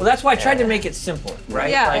that dumb. Well, that's why I tried to make it simple, right?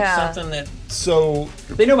 Yeah. Like Yeah. something that So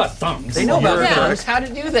They know about thumbs. they know about Yeah. thumbs. How to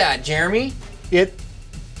do that, Jeremy?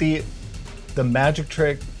 the magic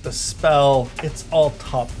trick, the spell, it's all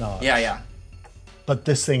top notch. Yeah. But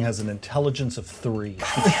this thing has an intelligence of 3.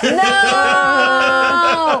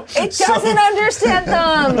 No, it doesn't understand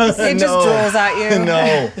thumbs. It just drools at you.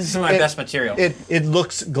 No. This is my best material. It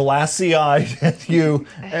looks glassy-eyed at you,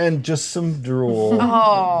 and just some drool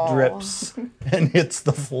drips and hits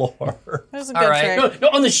the floor. That was a All good right. trick. No,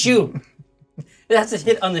 on the shoe. That's a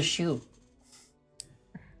hit on the shoe.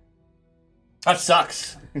 That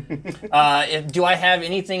sucks. Do I have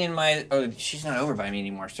anything in my... Oh, she's not over by me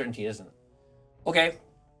anymore. Certainty isn't. Okay.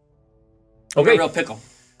 Okay. Real pickle.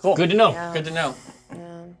 Cool. Good to know. Good to know. I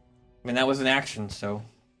mean, that was an action, so...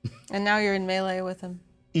 And now you're in melee with him.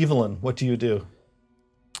 Evelyn, what do you do?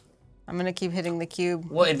 I'm gonna keep hitting the cube.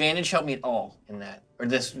 Will advantage help me at all in that? Or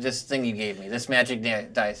this thing you gave me, this magic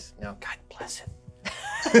dice? No, God bless it.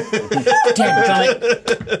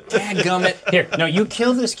 Dadgummit. Here, no, you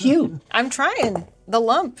kill this cube. I'm trying. The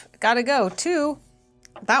lump. Gotta go. 2.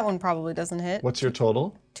 That one probably doesn't hit. What's your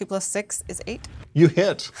total? 2 plus 6 is 8. You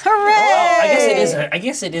hit. Hooray! I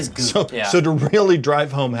guess it is good. So to really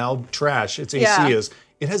drive home how trash its AC Yeah. is,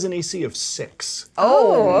 it has an AC of 6.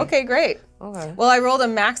 Oh, okay, great. Okay. Well, I rolled a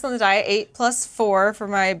max on the die. 8 plus 4 for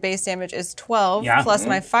my base damage is 12. Yeah. Plus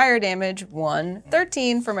my fire damage, 1.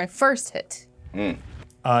 13 for my first hit.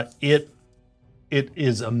 It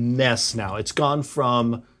is a mess now. It's gone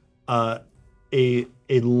from a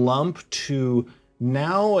lump to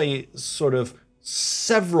now a sort of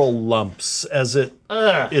several lumps as it's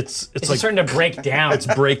It's like starting to break down. it's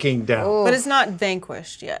breaking down. But it's not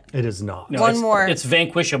vanquished yet. It is not. No, One it's- more. It's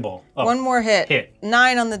vanquishable. Oh, One more hit. Hit.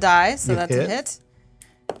 9 on the die, so You that's hit. a hit.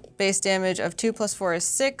 Base damage of 2 plus 4 is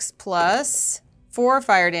 6 plus 4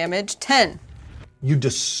 fire damage, 10. You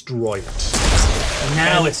destroy it.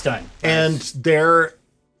 Now it's done. And there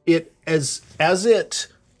it as it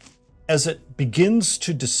begins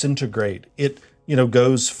to disintegrate, it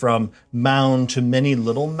goes from mound to many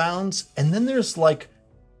little mounds, and then there's like,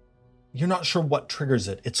 you're not sure what triggers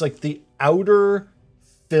it. It's like the outer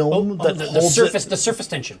film that the holds surface, it, the surface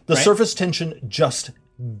tension. the right? surface tension just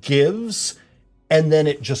gives, and then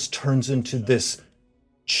it just turns into this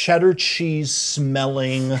cheddar cheese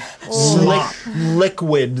smelling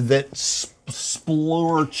liquid that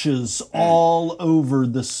splorches all over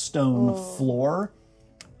the stone floor.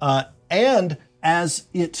 And as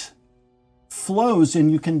it flows,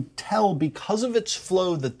 and you can tell because of its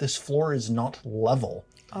flow that this floor is not level.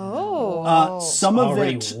 Some of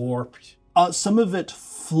Already it warped. some of it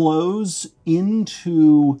flows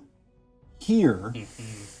into here,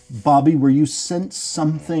 Bobbie, where you sense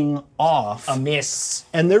something off. A miss.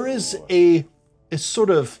 And there is a sort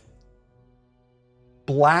of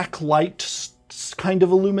black light kind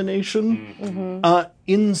of illumination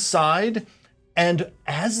inside. And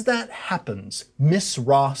as that happens, Miss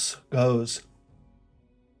Ross goes,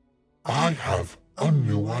 I have a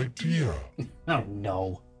new idea. Oh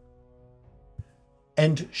no.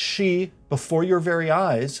 and she, before your very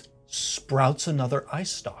eyes, sprouts another eye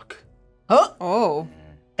stalk. Oh.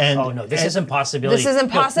 And Oh no, this is impossibility. This is No,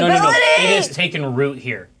 impossibility! It is taken root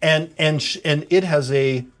here. and it has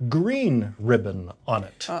a green ribbon on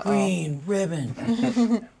it. Green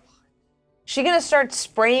ribbon. She gonna start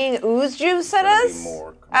spraying ooze juice at us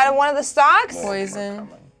out of one of the stalks? Poison.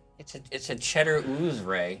 It's a cheddar ooze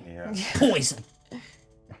ray. Poison.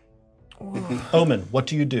 Omin, what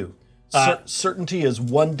do you do? Certainty is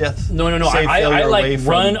one death. No. save I failure like away from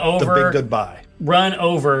run the over. big goodbye. Run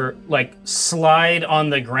over, like slide on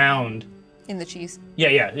the ground. In the cheese.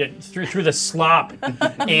 Yeah, through the slop,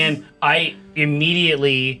 and I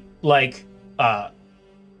immediately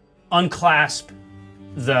unclasp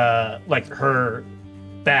her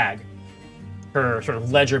bag, her sort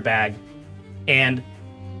of ledger bag, and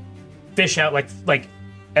fish out like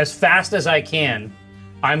as fast as I can.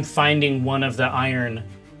 I'm finding one of the iron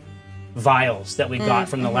vials that we got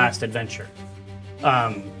from the last adventure.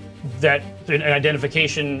 That an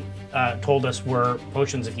identification told us were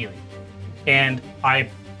potions of healing. And I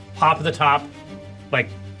pop the top, like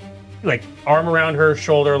arm around her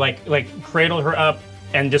shoulder, like cradle her up,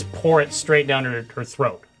 and just pour it straight down her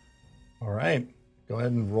throat. All right, go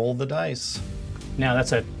ahead and roll the dice. Now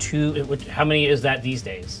that's a 2. How many is that these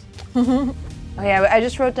days? Oh yeah, I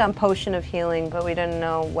just wrote down potion of healing, but we didn't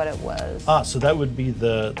know what it was. So that would be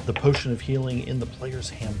the potion of healing in the player's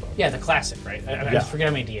handbook. Yeah, the classic, right? I Yeah. just forget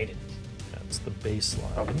how many D8 it is. It's the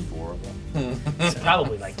baseline. Probably 4 of them. It's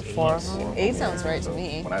probably like 8. 8 sounds right to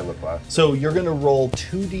me. When I look last. So you're going to roll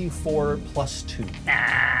 2d4 plus 2.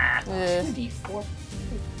 2d4.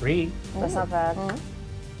 3, That's not bad.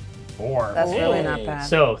 4. That's really not bad.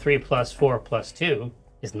 So 3 plus 4 plus 2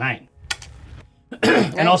 is 9.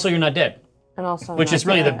 And also, you're not dead, And also, which not is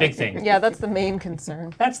really the bad. big thing. Yeah, that's the main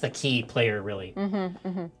concern. That's the key player, really.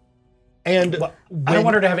 And I don't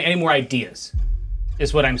want her to have any more ideas,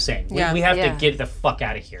 is what I'm saying. Yeah. We have Yeah. to get the fuck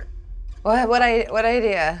out of here. What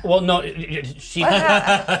idea? Well, no, she.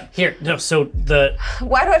 Here, no. So the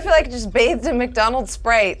Why do I feel like I just bathed in McDonald's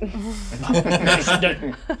Sprite?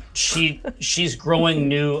 she's growing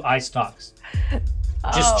new eye stalks.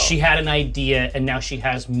 She had an idea, and now she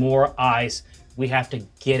has more eyes. We have to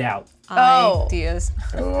get out. Ideas.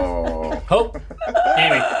 Oh. Oh.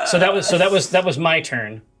 Anyway, so that was my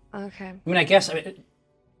turn. Okay. I mean, I guess,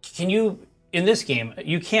 can you, in this game,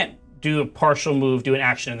 you can't do a partial move, do an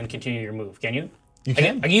action, and then continue your move, can you? You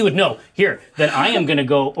can. You would know. Here, then I am going to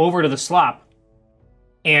go over to the slop,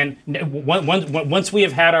 and once we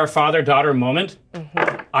have had our father-daughter moment,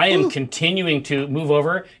 I am continuing to move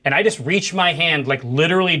over, and I just reach my hand, like,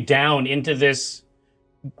 literally down into this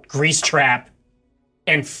grease trap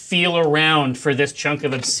and feel around for this chunk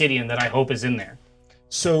of obsidian that I hope is in there.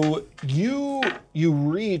 So you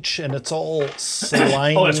reach and it's all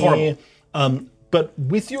slimy. Oh, it's horrible. But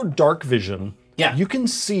with your dark vision, you can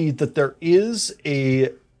see that there is a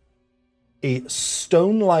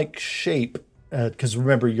stone-like shape. Because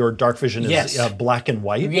remember, your dark vision is black and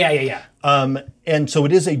white. Yeah. And so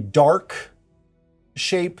it is a dark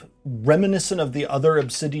shape, reminiscent of the other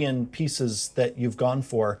obsidian pieces that you've gone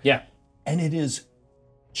for. Yeah. And it is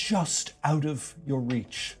just out of your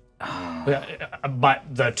reach. But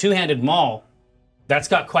the two-handed maul, that's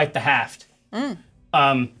got quite the haft. I'm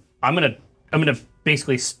gonna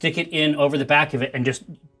basically stick it in over the back of it and just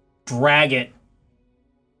drag it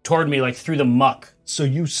toward me, like through the muck. So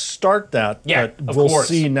you start that, Yeah, but of we'll course.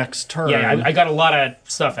 see next turn. Yeah, I got a lot of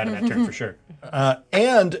stuff out of that turn for sure.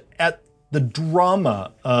 And at the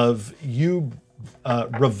drama of you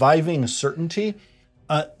reviving Certainty,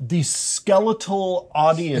 the skeletal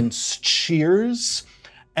audience cheers,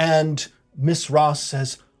 and Miss Ross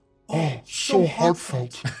says, Oh, so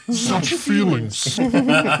heartfelt. Such feelings.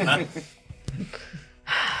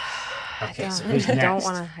 Okay, so who's I next?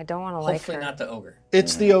 don't want to like Hopefully her. not the ogre.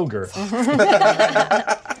 it's the ogre.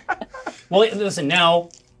 Well, listen, now,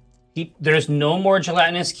 there's no more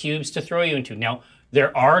gelatinous cubes to throw you into. Now,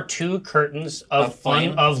 there are 2 curtains of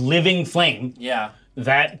flame? of living flame. Yeah.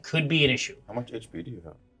 That could be an issue. How much HP do you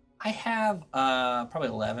have? I have probably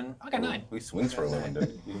 11. I got 9. We swings for 11,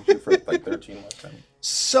 didn't you? You shoot for like 13 last time.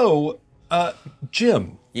 So,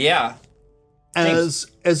 Jim, Yeah. as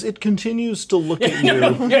it continues to look at you,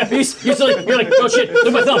 Yeah, you're like, oh shit, look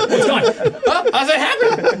at my thumb, what's going on? Huh? How's that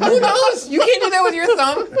happen? Who knows? You can't do that with your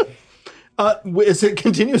thumb. as it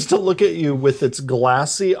continues to look at you with its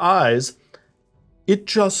glassy eyes, it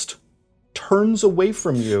just turns away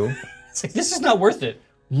from you, It's like, this is not worth it.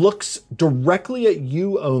 looks directly at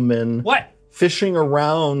you, Omin, What? fishing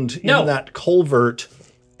around No. in that culvert,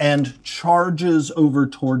 and charges over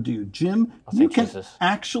toward you. Jim, you can Jesus.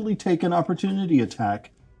 actually take an opportunity attack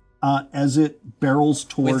as it barrels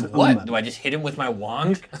toward With what? Omin. Do I just hit him with my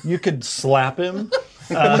wand? You could slap him.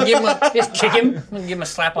 Just kick him. I'm gonna give him a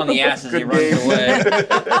slap on the ass as he runs away.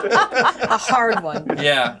 A hard one.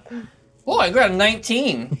 Yeah. Boy, I got a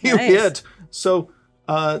 19. You hit. So,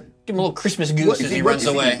 Give him a little Christmas goose as he runs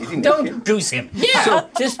away. Don't goose him. Yeah,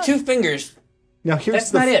 just 2 fingers. now here's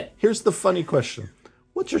That's not it. Here's the funny question.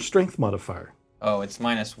 What's your strength modifier? Oh, it's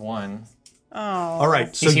 -1. All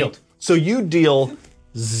right, so He's healed. So you deal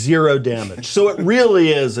 0 damage. So it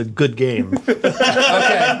really is a good game. Okay,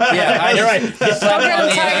 yeah, I You're right. just slap him on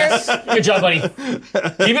the ass. Good job, buddy.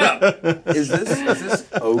 Keep it up. Is this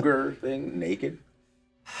ogre thing naked?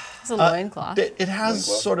 It's a loincloth. It has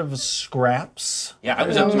sort of scraps. Yeah, I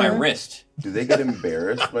was up to my wrist. Do they get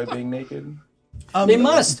embarrassed by being naked? They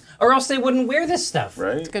must, or else they wouldn't wear this stuff.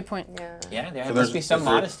 Right? Good point. Yeah, there So must be there's- some is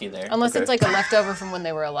there- modesty there. Unless it's Okay. like a leftover from when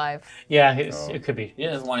they were alive. Yeah, it could be. He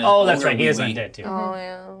doesn't want Oh, that's right. He is undead too. Oh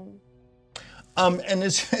yeah. And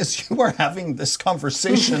as you are having this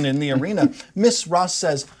conversation in the arena, Miss Ross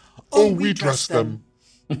says, Oh, we dress them.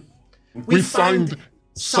 We find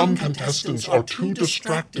some contestants are too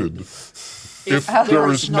distracted. If there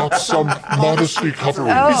is not some modesty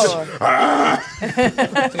covering. Oh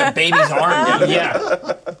It's like a baby's arm down here.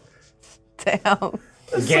 Yeah, damn.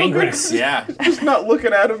 gangrenous. Yeah. Just not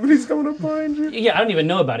looking at him, and he's coming up behind you. Yeah, I don't even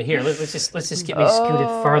know about it. Here, let's just get me scooted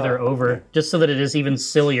farther over, just so that it is even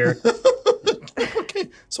sillier. okay,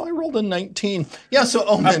 so I rolled a 19. Yeah, so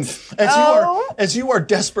Omin, as you are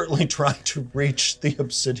desperately trying to reach the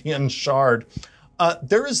obsidian shard,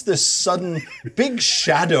 there is this sudden big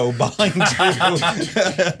shadow behind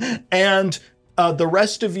you. And the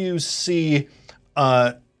rest of you see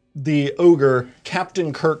the ogre,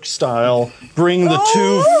 Captain Kirk style, bring the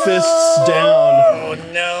two fists down. Oh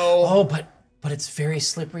no! Oh, but it's very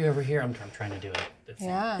slippery over here. I'm trying to do it.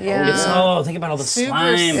 Yeah. It's, think about all the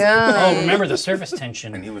slime. Oh, remember the surface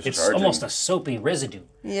tension. And he was it's charging. almost a soapy residue.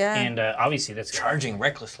 Yeah. And obviously that's Charging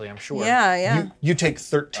recklessly, I'm sure. Yeah. You take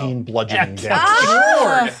 13 bludgeoning damage.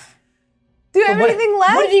 Lord. Do you have anything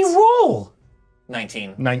left? What did he roll?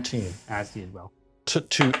 19. 19. I did well.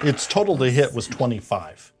 Its total to hit was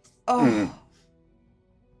 25. Oh.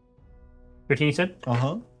 13, you said?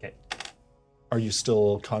 Uh-huh. Okay. Are you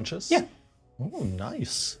still conscious? Yeah. Oh,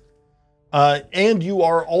 nice. And you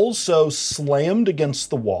are also slammed against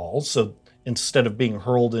the wall. So instead of being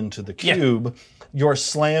hurled into the cube, you're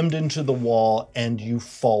slammed into the wall and you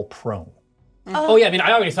fall prone. Oh yeah, I mean,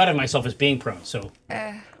 I already thought of myself as being prone, so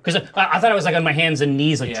because I thought I was like on my hands and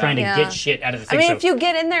knees, like trying to get shit out of the thing. I mean, so if you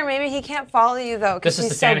get in there, maybe he can't follow you though, because this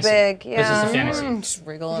is he's the fantasy. so big. Yeah. This is the fantasy. Just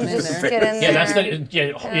wriggle him in Just there. get in there.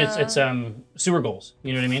 Yeah, that's it's sewer goals.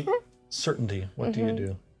 You know what I mean? Certainty. What do you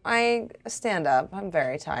do? I stand up. I'm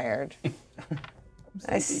very tired.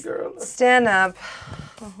 I girl. stand up.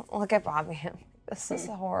 Look at Bobbie. This is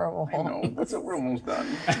horrible. No, that's what we're almost done.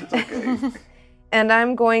 It's okay. And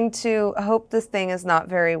I'm going to hope this thing is not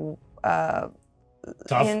very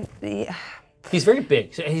Tough. He's very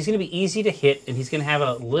big. So he's going to be easy to hit, and he's going to have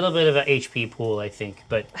a little bit of an HP pool, I think.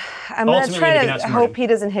 But I'm going to ultimately, try we can to outsmart hope him. he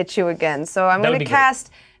doesn't hit you again. So I'm That going would to be great.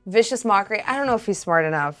 cast Vicious Mockery. I don't know if he's smart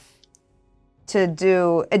enough to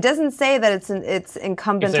do. It doesn't say that it's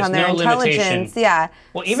incumbent If on there's their no intelligence. limitation. Yeah.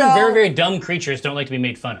 Well, even So- very, very dumb creatures don't like to be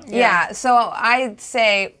made fun of. Yeah. So I'd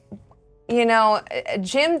say,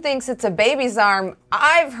 Jim thinks it's a baby's arm.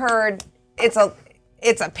 I've heard it's a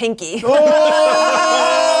pinky.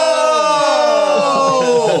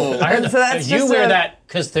 I heard So that's you just wear a- that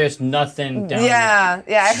because there's nothing down Yeah,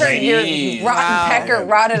 I heard your Jeez. rotten pecker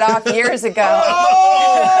rotted off years ago.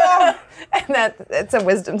 And it's a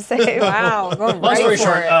wisdom save. Wow. Going Long right story for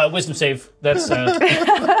short, it. wisdom save. That's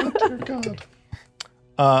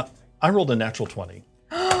I rolled a natural 20.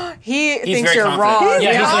 He He's thinks very you're confident. wrong.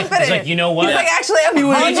 yeah. He's confident. like, you know what? He's like, actually, I'm He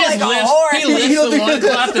running just like a lifts, horse. he lifts the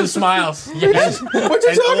loincloth and smiles. Yes. What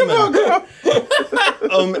you talking about,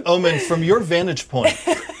 girl? Omin, from your vantage point,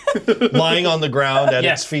 lying on the ground at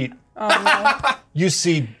its feet, you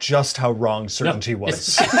see just how wrong certainty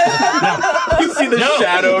was. You see the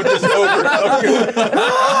shadow just over and over.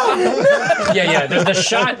 Yeah. The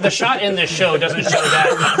shot in the show doesn't show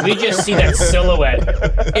that. We just see that silhouette.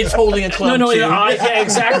 It's holding a club No, too. the eyes. Yeah,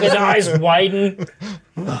 exactly. The eyes widen.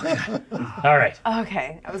 All right.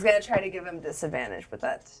 Okay, I was going to try to give him disadvantage, but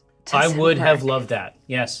that I doesn't would have work. loved that.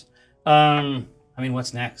 Yes. I mean,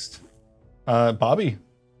 what's next? Bobbie.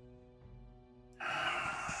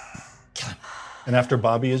 And after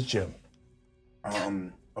Bobbie is Jim.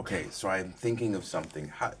 Okay, so I'm thinking of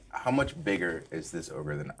something. How much bigger is this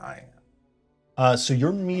ogre than I am? So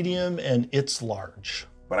you're medium and it's large.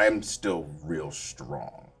 But I'm still real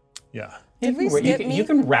strong. Yeah. Did we skip me? You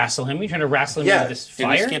can wrestle him. You're trying to wrestle him Yeah. into this Did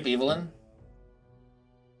we fire? skip Evelyn?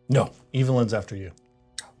 No, Evelyn's after you.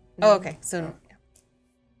 Oh, okay. So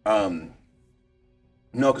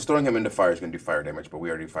No, because throwing him into fire is going to do fire damage, but we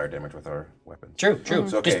already do fire damage with our weapons. True.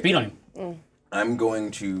 So, okay. Just beat on him. I'm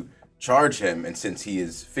going to charge him, and since he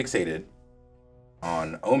is fixated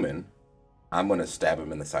on Omin, I'm going to stab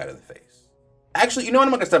him in the side of the face. Actually, you know what?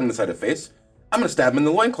 I'm not going to stab him in the side of the face. I'm going to stab him in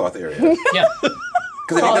the loincloth area. Yeah.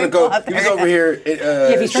 Because if he's going to go, if he's over here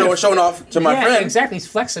he's trying to- showing off to my yeah, friend, exactly. He's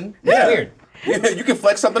flexing. Yeah. Weird. you can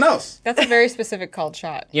flex something else. that's a very specific called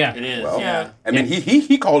shot. Yeah. It is. Well, Yeah. I mean,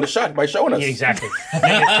 he called a shot by showing us. Yeah, exactly.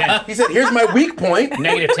 -10. He said, "Here's my weak point."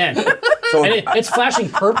 -10. So And it's flashing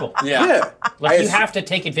purple. yeah, Like you have to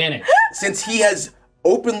take advantage. Since he has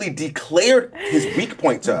openly declared his weak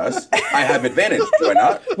point to us, I have advantage. Do I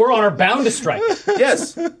not? We're on our bound to strike.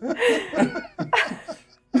 Yes.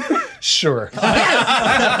 Sure.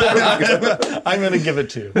 I'm going to give it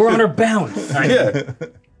to you. We're on our bound. All right. Yeah.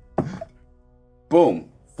 Boom.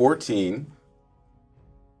 14.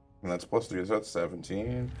 And that's plus 3, so that's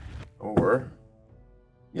 17. Or,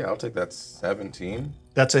 yeah, I'll take that 17.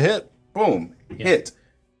 That's a hit. Boom. Hit.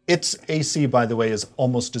 Its AC, by the way, is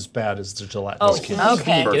almost as bad as the gelatinous kid.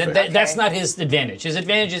 Okay. Perfect. That's not his advantage. His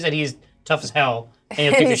advantage is that he's tough as hell and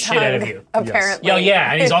he'll kick the He's shit out of hung, you. Apparently.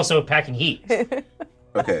 Yeah, and he's also packing heat.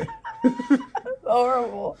 Okay.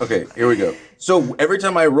 Horrible. Okay, here we go. So every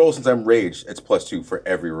time I roll, since I'm raged, it's +2 for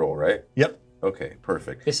every roll, right? Yep. Okay,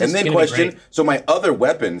 perfect. This And is then gonna be question, great. so my other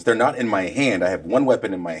weapons, they're not in my hand. I have one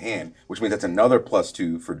weapon in my hand, which means that's another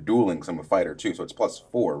 +2 for dueling, because I'm a fighter too, so it's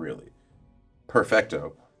 +4 really.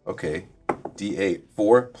 Perfecto. Okay, D8.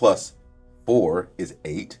 4 plus 4 is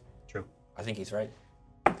 8. True. I think he's right.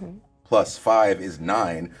 Plus 5 is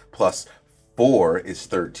 9. Plus 4 is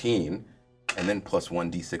 13. And then plus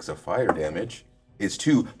 1d6 of fire damage is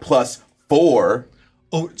 2. Plus 4.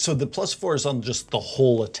 Oh, so the +4 is on just the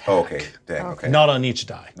whole attack. Oh, okay, dang, okay. Not on each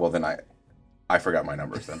die. Well, then I forgot my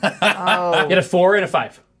numbers then. You had a 4 and a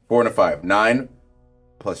 5. 4 and a 5. 9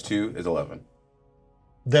 plus 2 is 11.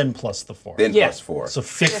 Then plus the 4. Then Yeah. plus 4. So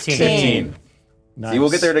 15. 15. Nice. See, we'll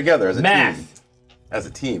get there together as a Math. team. As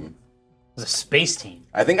a team. It was a space team.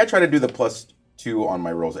 I think I try to do the +2 on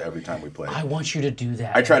my rolls every time we play. I want you to do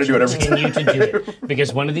that. I try to do it every time. Continue to do it.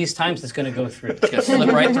 Because one of these times it's going to go through. It's gonna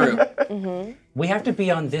slip right through. We have to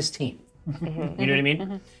be on this team. You know what I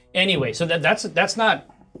mean? Anyway, so that's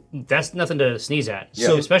nothing to sneeze at.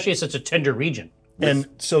 So- Especially in such a tender region. And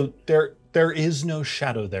so there is no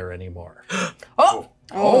shadow there anymore. Oh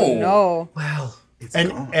no.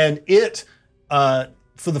 And it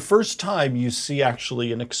for the first time you see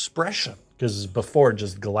actually an expression, because before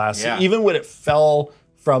just glassy. Yeah. Even when it fell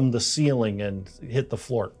from the ceiling and hit the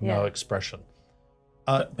floor, no Yeah. expression.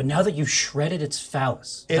 But now that you've shredded its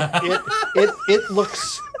phallus, It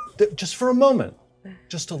looks just for a moment,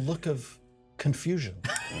 just a look of confusion.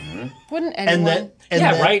 Wouldn't anyone? And then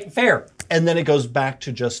yeah, right, fair. And then it goes back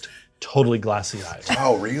to just totally glassy eyes.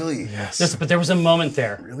 Oh, really? Yes, but there was a moment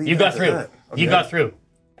there. Really? You got After through. that? You Okay. got through.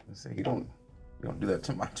 Say, you don't do that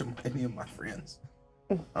to any of my friends.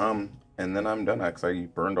 And then I'm done because I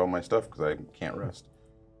burned all my stuff because I can't rest.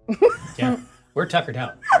 Yeah, we're tuckered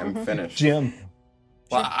out. I'm finished. Jim.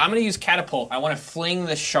 Well, I'm gonna use catapult. I want to fling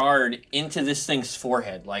the shard into this thing's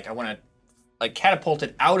forehead. Like I want to, catapult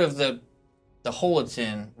it out of the hole it's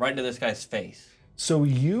in, right into this guy's face. So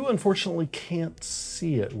you unfortunately can't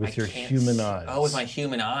see it with your Can't human s- eyes. Oh, with my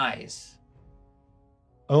human eyes.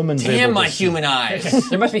 Omen's Damn able my to see. human eyes.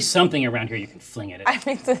 There must be something around here you can fling at it. I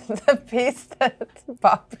mean, the piece that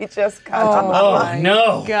Bobbie just cut off. Oh, my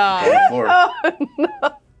no. God. On the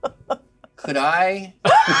floor. Could I?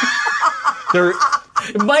 There,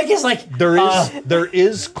 Mike is like, there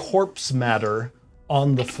is corpse matter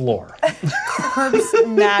on the floor. Corpse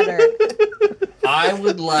matter. I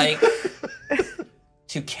would like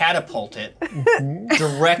to catapult it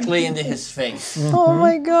directly into his face, Oh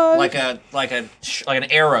my God. like an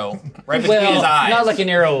arrow, right between his well, eyes. not like an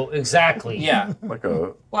arrow exactly. Yeah. Like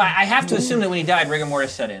a. Well, I have to assume that when he died, rigor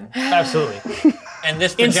mortis set in, Absolutely. and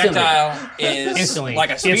this Instantly. projectile is Instantly. like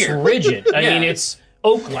a spear. It's rigid. I Yeah. mean, it's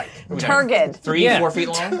oak-like. Turgid. 3-4 feet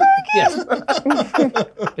long. Yes.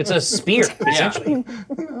 It's a spear, essentially.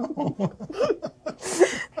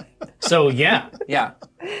 So, yeah. Yeah.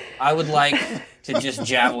 I would like to just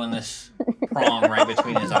javelin this prong right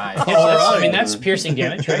between his eyes. I mean, that's piercing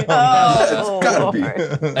damage, right? Gotta be.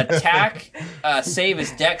 Attack, save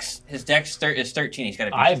his dex. His dex is 13. He's got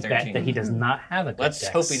to I be 13. bet that he does not have a good Let's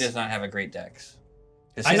dex. hope he does not have a great dex.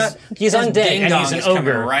 'Cause I'm his- not- he's his undead, ding and he's dong an is coming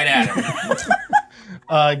ogre. right at him.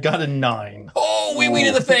 Got a 9. Oh, wee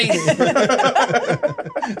to the face.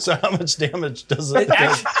 So how much damage does it do?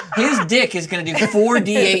 Actually, his dick is going to do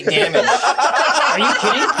 4d8 damage. Are you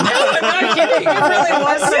kidding? No, I'm not kidding. It really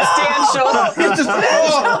was substantial.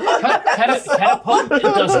 Catapult it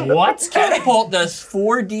does what? Catapult does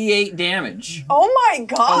 4d8 damage. Oh my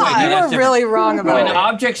God. wait, no, You that's were different. really wrong When about an it.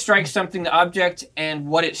 object strikes something, the object and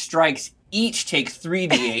what it strikes each take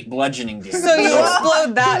 3d8 bludgeoning damage. So you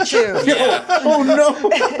explode that too. Yeah. Oh no!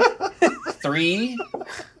 3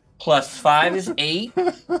 plus 5 is 8,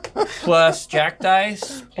 plus jack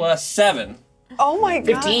dice, plus 7. Oh my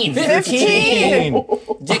God. 15. 15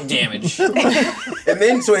 dick damage. And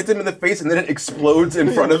then so it hits him in the face, and then it explodes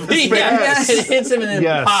in front of his face. Yeah, it hits him and then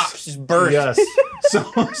Yes. pops, just bursts. Yes.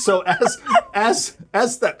 So as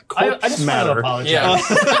that I corpse just want to matter. apologize. Yeah.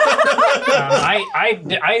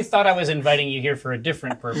 I thought I was inviting you here for a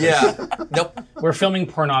different purpose. Yeah. Nope. We're filming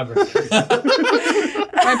pornography.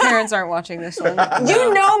 My parents aren't watching this one.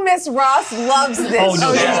 You know Miss Ross loves this. Oh,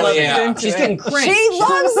 no, Yeah. She's getting cranked. She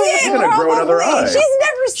loves it. She's gonna grow another probably. eye. She's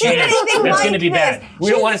never seen Yes, anything that's like gonna be this. bad.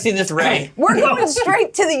 We don't want to see this Ray. We're going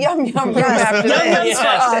straight to the Yum Yum room after this.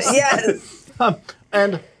 Yes. Yes.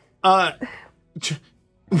 And when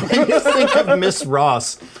you think of Miss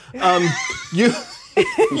Ross, you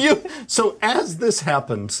so as this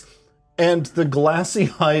happens, and the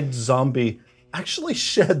glassy-eyed zombie actually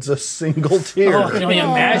sheds a single tear. Oh, I can only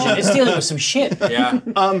imagine. It's dealing with some shit. Yeah.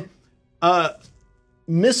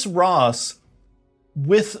 Miss Ross,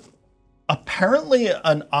 with apparently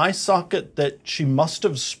an eye socket that she must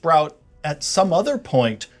have sprout at some other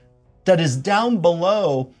point that is down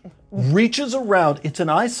below, reaches around. It's an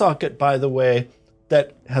eye socket, by the way,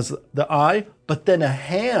 that has the eye, but then a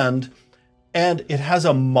hand, and it has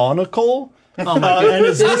a monocle. Oh my God. And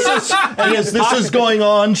as this is going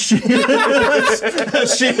on, she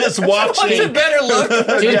is watching. What's a better look?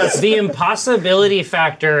 Dude, the impossibility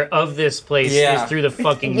factor of this place is through the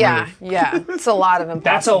fucking roof. Yeah. It's a lot of impossibility.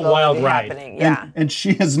 That's a wild ride. happening. Yeah. And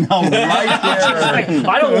she is now right there.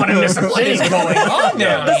 I don't want to miss a thing going on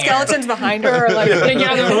down The here. skeletons behind her are like,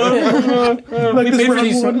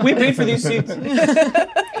 We paid for these seats.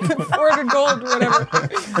 400 gold, whatever.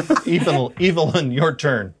 Evelyn, your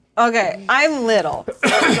turn. Okay, I'm little.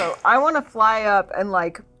 So I want to fly up and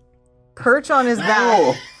like perch on his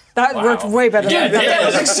back. That worked way better than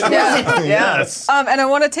I thought. Yes. And I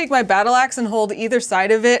want to take my battle axe and hold either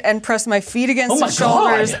side of it and press my feet against my his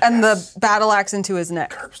shoulders God. and the battle axe into his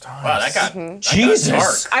neck. Wow, that got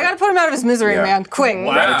Jesus. I gotta put him out of his misery, man. Quick.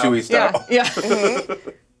 Ratatouille style. Yeah.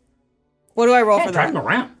 What do I roll for Drive that? him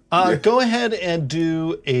around. Go ahead and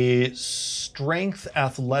do a strength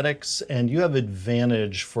athletics, and you have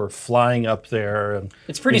advantage for flying up there. And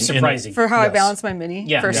It's pretty surprising. For how I Yes. balance my mini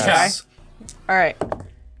Yeah. first Yes. try. All right.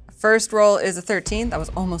 First roll is a 13. That was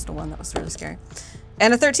almost a 1. That was really scary.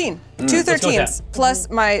 And a 13. Two go with 13s that. plus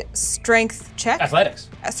my strength check. Athletics.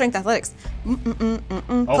 Strength athletics.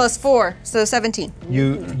 Plus 4, so 17.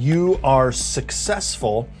 you are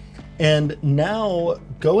successful, and now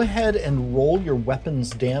go ahead and roll your weapon's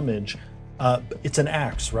damage. It's an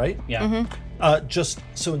axe, right? Yeah. Just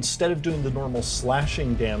so instead of doing the normal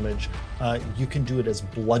slashing damage, you can do it as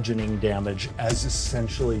bludgeoning damage, as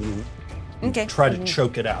essentially you Okay. try to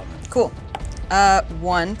choke it out. Cool.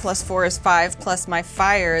 1 plus 4 is 5, plus my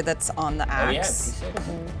fire that's on the Oh, yeah. axe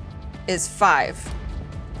is 5.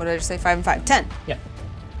 What did I just say? 5 and 5. 10.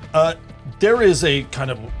 Yeah. There is a kind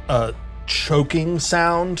of choking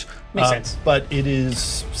sound, Makes sense. but it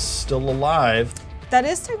is still alive. That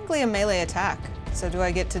is technically a melee attack. So do I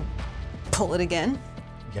get to pull it again?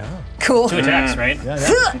 Yeah. Cool. 2 attacks, right?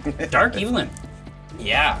 Yeah. Dark Evelyn.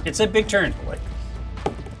 Yeah. It's a big turn.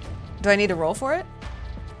 Do I need to roll for it?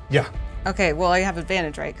 Yeah. Okay, well, I have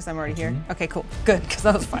advantage, right? Because I'm already here. Okay, cool. Good, because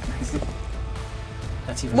that was 5.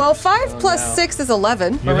 That's even Well, worse. 5 plus 6 is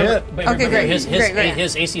 11. You hit. But Okay, great. His Great.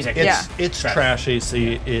 AC is actually Yeah. Its trash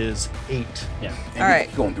AC is 8. Yeah. All right.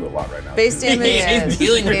 He's going through a lot right now. Base damage. He's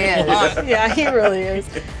dealing with a lot. Yeah, he really is.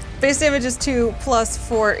 Base damage is 2 plus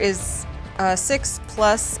 4 is 6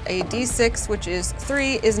 plus a d6, which is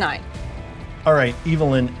 3, is 9. All right,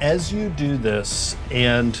 Evelyn, as you do this,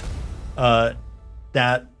 and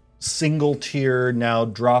that single tear now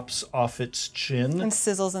drops off its chin, And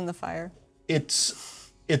sizzles in the fire.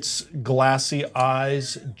 its glassy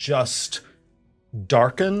eyes just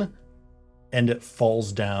darken, and it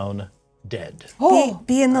falls down dead.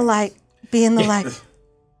 Be in the light. Be in the light.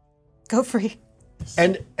 Go free.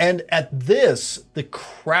 And at this, the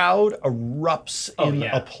crowd erupts in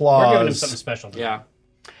applause. We're giving him something special. Yeah.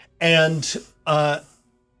 And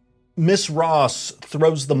Miss Ross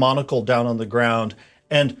throws the monocle down on the ground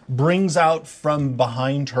and brings out from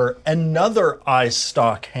behind her another eye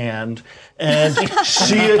stalk hand, and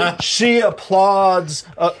she applauds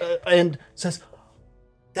and says,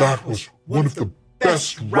 That was one of the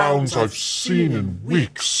best rounds I've seen in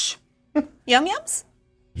weeks. Yum yums?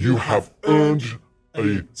 You have earned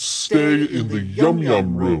a stay in the Yum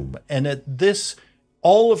Yum room. and at this,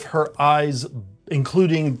 all of her eyes,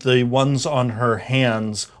 including the ones on her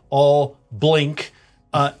hands, all blink,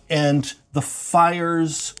 and the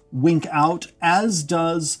fires wink out, as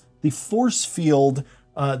does the force field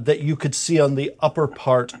that you could see on the upper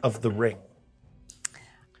part of the ring.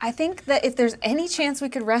 I think that if there's any chance we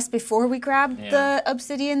could rest before we grab the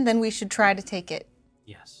obsidian, then we should try to take it.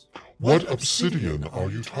 Yes. What obsidian are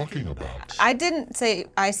you talking about? I didn't say,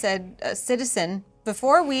 I said citizen.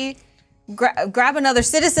 Before we grab another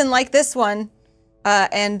citizen like this one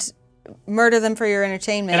and murder them for your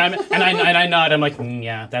entertainment. And I nod. I'm like,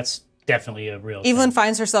 yeah, that's definitely a real thing. Evelyn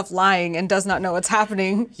finds herself lying and does not know what's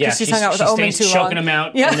happening because Yeah, she's hung out with Omin stays too long. choking them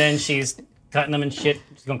out, Yeah. and then she's cutting them and shit.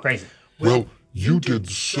 She's going crazy. Well, you did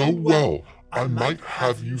so well. I might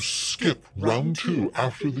have you skip round 2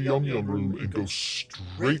 after the Yum Yum room and go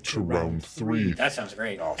straight to round 3 That sounds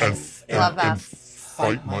great. Love and that.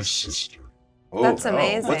 fight my sister, Oh, That's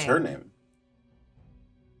amazing. What's her name?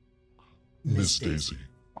 Miss Daisy.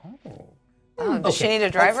 Oh, does she need a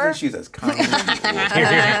driver? Hopefully she's as kind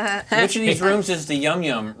as usual. Which of these rooms is the Yum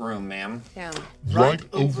Yum room, ma'am? Yeah. Right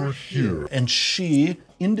over here. And she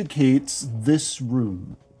indicates this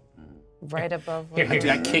room. Right above. Here, Do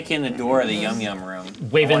I kick in the door of the Yum Yum room?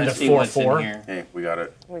 Waving I wanna the see what's in 4-4. here. Hey, we got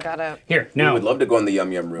it. We gotta. Here, We now. would love to go in the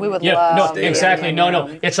Yum Yum room. We would Yeah, love. no, the exactly. Yum No, Yum no.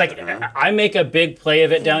 room. It's like I make a big play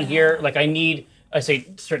of it down here. Like I say,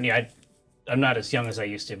 certainly I'm not as young as I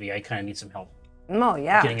used to be. I kind of need some help Oh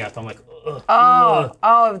yeah. getting up. I'm like, ugh.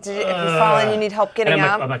 Oh, if you fall and you need help And getting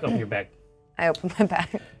I'm up. like, open your bag. I open my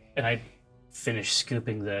bag. And I finish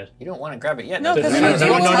scooping the. You don't want to grab it yet. No, does it? because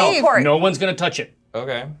No, you no, no, tape. no one's gonna touch it.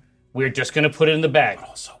 Okay. We're just gonna put it in the bag.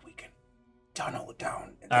 Also, we can tunnel it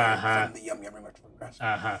down and from the Yum Yum room to the rest.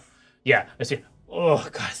 Yeah. I say, oh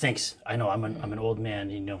God, thanks. I know I'm an old man.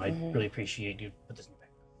 You know, I really appreciate you. Put this in the bag.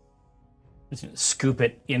 Just gonna scoop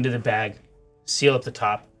it into the bag, seal up the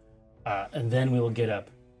top, and then we will get up.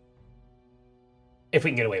 If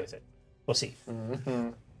we can get away with it, we'll see.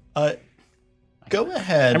 Go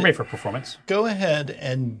ahead. I'm ready for performance. Go ahead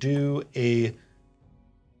and do a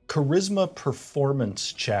charisma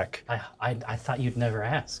performance check. I thought you'd never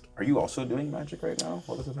ask. Are you also doing magic right now?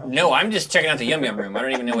 What is this happening? No, I'm just checking out the Yum Yum room. I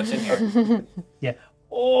don't even know what's in here. Yeah.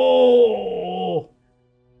 Oh,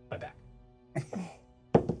 my back.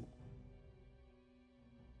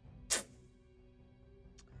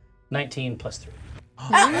 19 plus 3.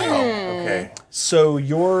 Okay. So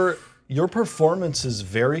your performance is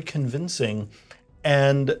very convincing,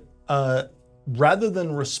 and rather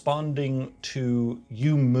than responding to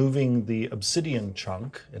you moving the obsidian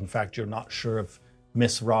chunk, in fact, you're not sure if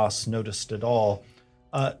Miss Ross noticed at all,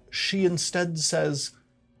 she instead says,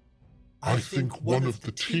 I think one of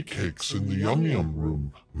the tea cakes in the Yum Yum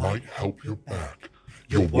room might help your back.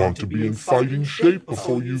 You'll want to be in fighting shape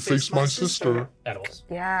before you face my sister. Edibles.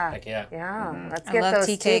 Yeah. Heck yeah. Yeah. Let's I get love those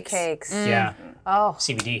tea tea cakes. cakes. Yeah. Oh,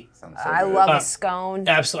 CBD. I love a scone.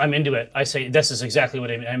 Absolutely, I'm into it. I say this is exactly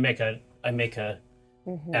what I mean. I make a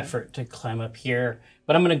effort to climb up here,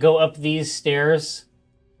 but I'm gonna go up these stairs,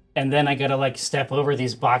 and then I gotta like step over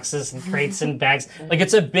these boxes and crates and bags. Like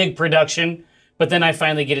it's a big production, but then I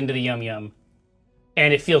finally get into the Yum Yum,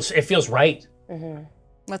 and it feels right.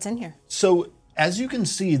 What's in here? so as you can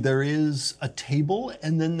see, there is a table,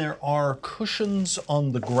 and then there are cushions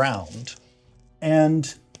on the ground,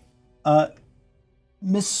 and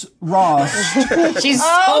Miss Ross She's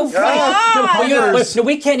so funny. No,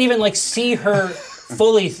 we can't even like see her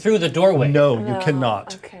fully through the doorway. No, you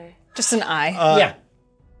cannot. Okay. Just an eye. Yeah.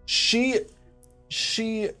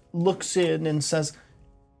 She looks in and says,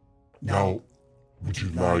 Now, would you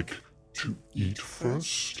like to eat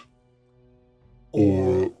first?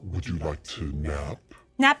 Or would you like to nap?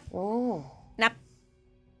 Nap. Oh. Nap.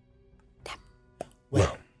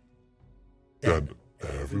 Well, then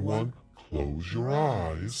everyone close your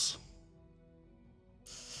eyes.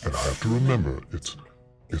 And I have to remember, it's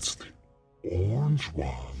the orange one,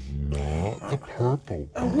 not the purple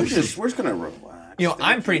one. We're just gonna relax. You know,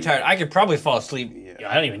 I'm pretty tired. I could probably fall asleep Yeah,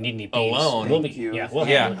 I don't even need any beans. alone. We'll be, you. yeah, we'll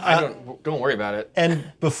Yeah, handle it. don't worry about it.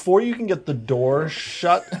 and before you can get the door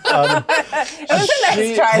shut,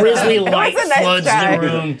 Grizzly light a nice floods try. the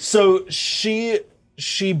room. so she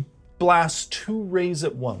blasts 2 rays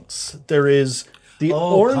at once. There is the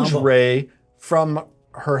orange combo. ray from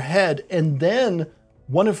her head, and then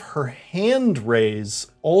one of her hand rays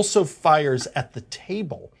also fires at the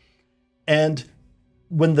table. And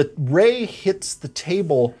when the ray hits the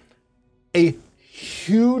table, a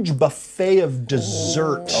huge buffet of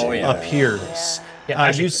dessert appears. Yeah,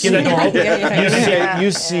 actually, you give that door open.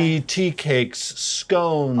 you see tea cakes,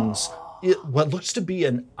 scones, what looks to be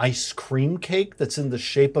an ice cream cake that's in the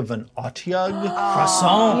shape of an otyug.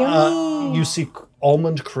 Croissant. You see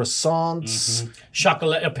almond croissants.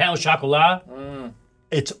 Chocolat, a pain au chocolat.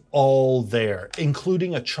 It's all there,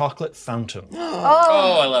 including a chocolate fountain.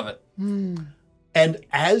 Oh, I love it. And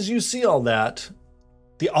as you see all that,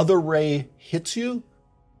 the other ray hits you,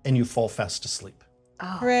 and you fall fast asleep.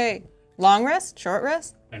 Hooray. Long rest? Short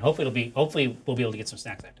rest? And hopefully we'll be able to get some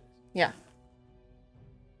snacks after. Yeah.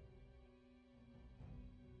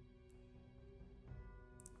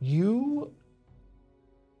 You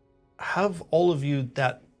have, all of you,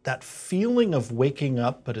 that feeling of waking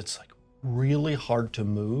up, but it's like really hard to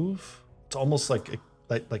move. It's almost like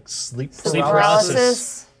sleep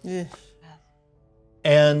paralysis. Paralysis.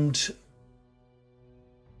 And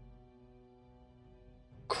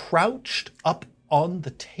crouched up on the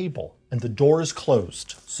table, and the door is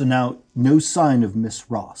closed. So now, no sign of Miss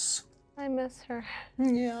Ross. I miss her.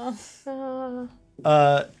 Yeah.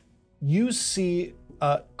 You see,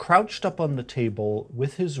 crouched up on the table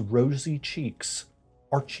with his rosy cheeks,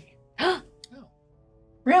 Archie.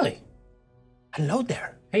 Really? Hello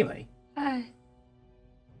there. Hey, buddy. Hi.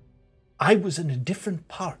 I was in a different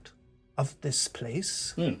part of this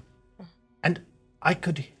place, and I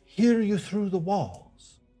could hear you through the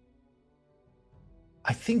walls.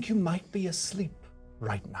 I think you might be asleep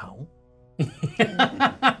right now.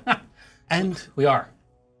 And We are.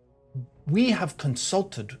 we have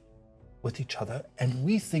consulted with each other, and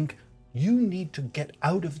we think you need to get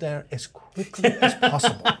out of there as quickly as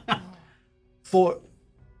possible. For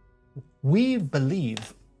we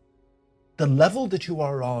believe the level that you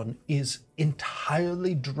are on is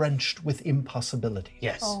entirely drenched with impossibility.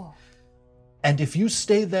 Yes. And if you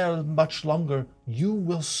stay there much longer, you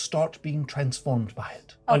will start being transformed by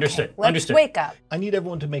it. Understood. Let's Understood. wake up. I need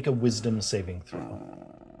everyone to make a wisdom saving throw.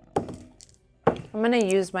 I'm gonna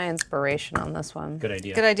use my inspiration on this one. Good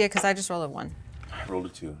idea. Good idea, because I just rolled a 1. I rolled a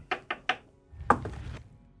 2.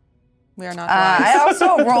 We are not I wise.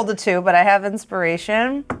 also rolled a 2, but I have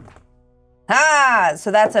inspiration.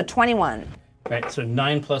 So that's a 21. Right, so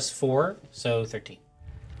 9 plus 4, so 13.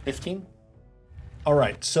 15? All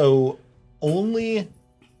right, so only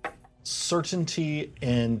Certainty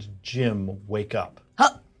and Jim wake up.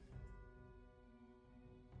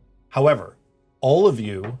 However, all of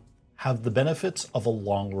you have the benefits of a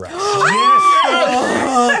long rest.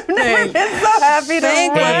 I've never been so happy to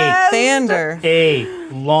Thank rest. Thander. A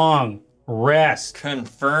long rest.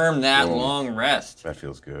 Confirm that long rest. That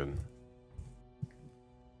feels good.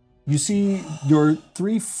 You see, your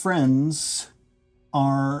 3 friends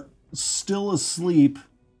are still asleep,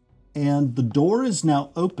 and the door is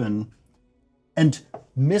now open, and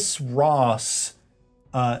Miss Ross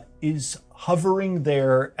is hovering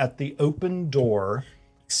there at the open door,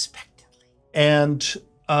 Expectantly. and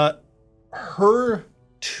her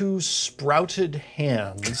 2 sprouted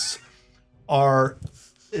hands are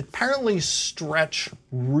apparently stretch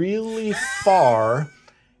really far,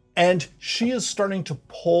 and she is starting to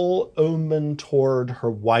pull Omin toward her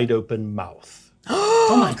wide open mouth.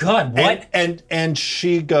 Oh my God, what? And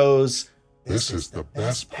she goes, This is the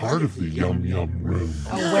best part of the yum yum room.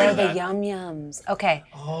 Oh, where are the yum yums? Okay.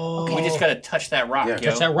 We just gotta touch that rock, yo.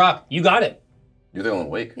 Touch that rock. You got it. You're the only one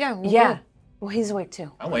awake. Yeah. Yeah. Well, he's awake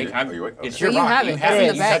too. I'm awake. Are you awake? It's Okay. your You rock. have You it. have It's it. in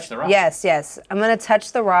the You bag. touch the rock. Yes. I'm gonna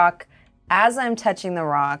touch the rock. As I'm touching the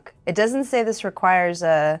rock, it doesn't say this requires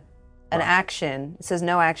an action. It says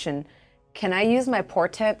no action. Can I use my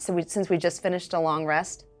portent since we just finished a long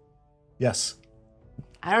rest? yes.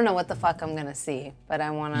 I don't know what the fuck I'm gonna see, but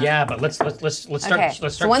I wanna. Yeah, but let's start. Let's start. Okay.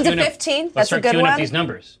 So one's a queuing up- 15. Let's That's a start good queuing one. up these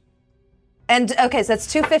numbers. And okay, so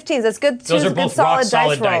that's 2 15s. That's good. Those are good both solid rock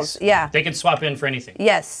solid dice rolls. dice. Yeah. They can swap in for anything.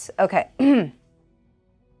 Yes. Okay.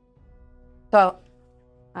 So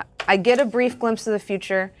I get a brief glimpse of the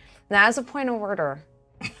future. Now, as a point of order,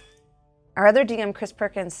 our other DM, Chris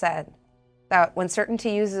Perkins, said that when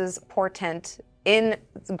Certainty uses portent in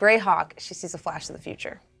Greyhawk, she sees a flash of the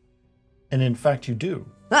future. And in fact, you do.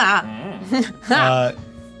 Ah.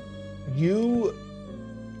 You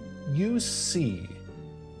see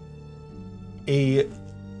a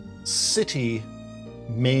city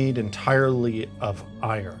made entirely of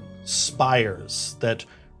iron, spires that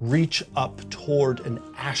reach up toward an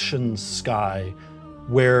ashen sky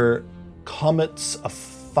where comets of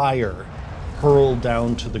fire hurl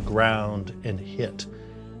down to the ground and hit.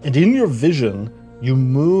 And in your vision, you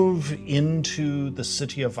move into the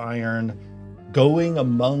city of iron, going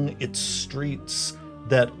among its streets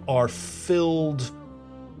that are filled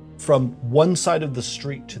from one side of the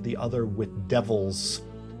street to the other with devils.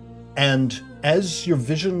 And as your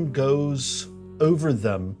vision goes over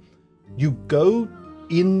them, you go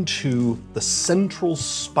into the central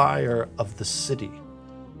spire of the city.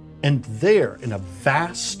 And there, in a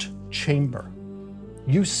vast chamber,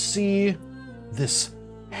 you see this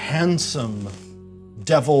handsome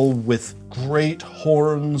devil with great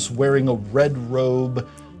horns, wearing a red robe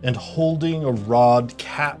and holding a rod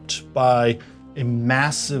capped by a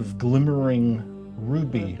massive glimmering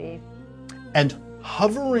ruby. And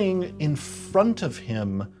hovering in front of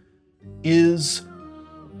him is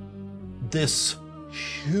this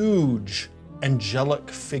huge angelic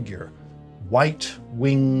figure, white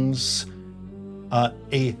wings,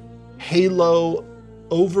 a halo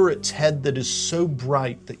over its head that is so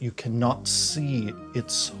bright that you cannot see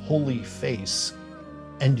its holy face.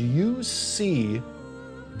 And you see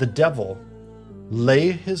the devil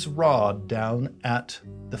lay his rod down at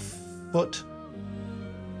the foot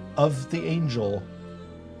of the angel,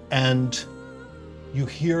 and you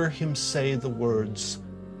hear him say the words,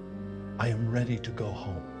 "I am ready to go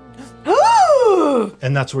home."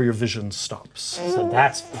 And that's where your vision stops. So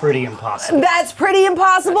that's pretty impossible. That's pretty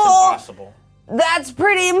impossible. Impossible. That's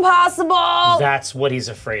pretty impossible. That's what he's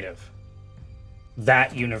afraid of.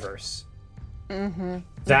 That universe.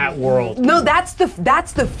 That world. No, that's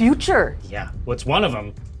the future. Yeah. What's one of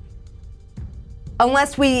them?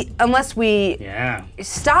 Unless we Yeah.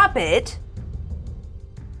 stop it.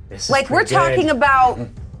 This is Like we're pretty good. talking about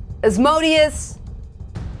Asmodeus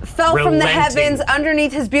fell from the Relenting. heavens,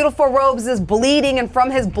 underneath his beautiful robes is bleeding, and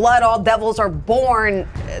from his blood all devils are born,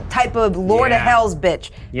 type of Lord of Yeah. Hell's bitch.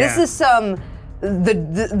 This Yeah. is some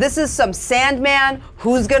this is some Sandman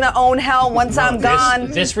who's gonna own hell once I'm this- gone.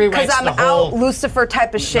 this rewrites because I'm the whole- out Lucifer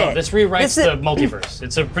type of shit. No, this rewrites This is- the multiverse.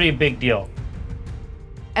 It's a pretty big deal.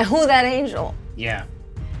 And who that angel? Yeah.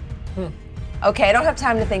 Okay, I don't have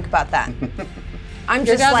time to think about that. I'm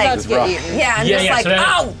Your just dad's like, about to get eaten. yeah, I'm just like, so that,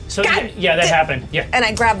 oh, so God. yeah, that happened. Yeah. And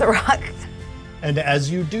I grab the rock. And as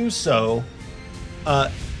you do so,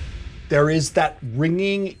 there is that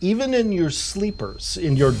ringing, even in your sleepers,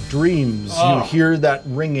 in your dreams, you hear that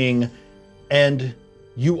ringing, and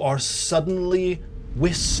you are suddenly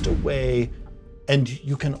whisked away, and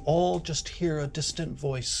you can all just hear a distant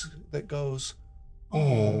voice that goes,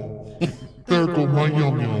 There go my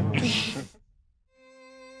yum yums.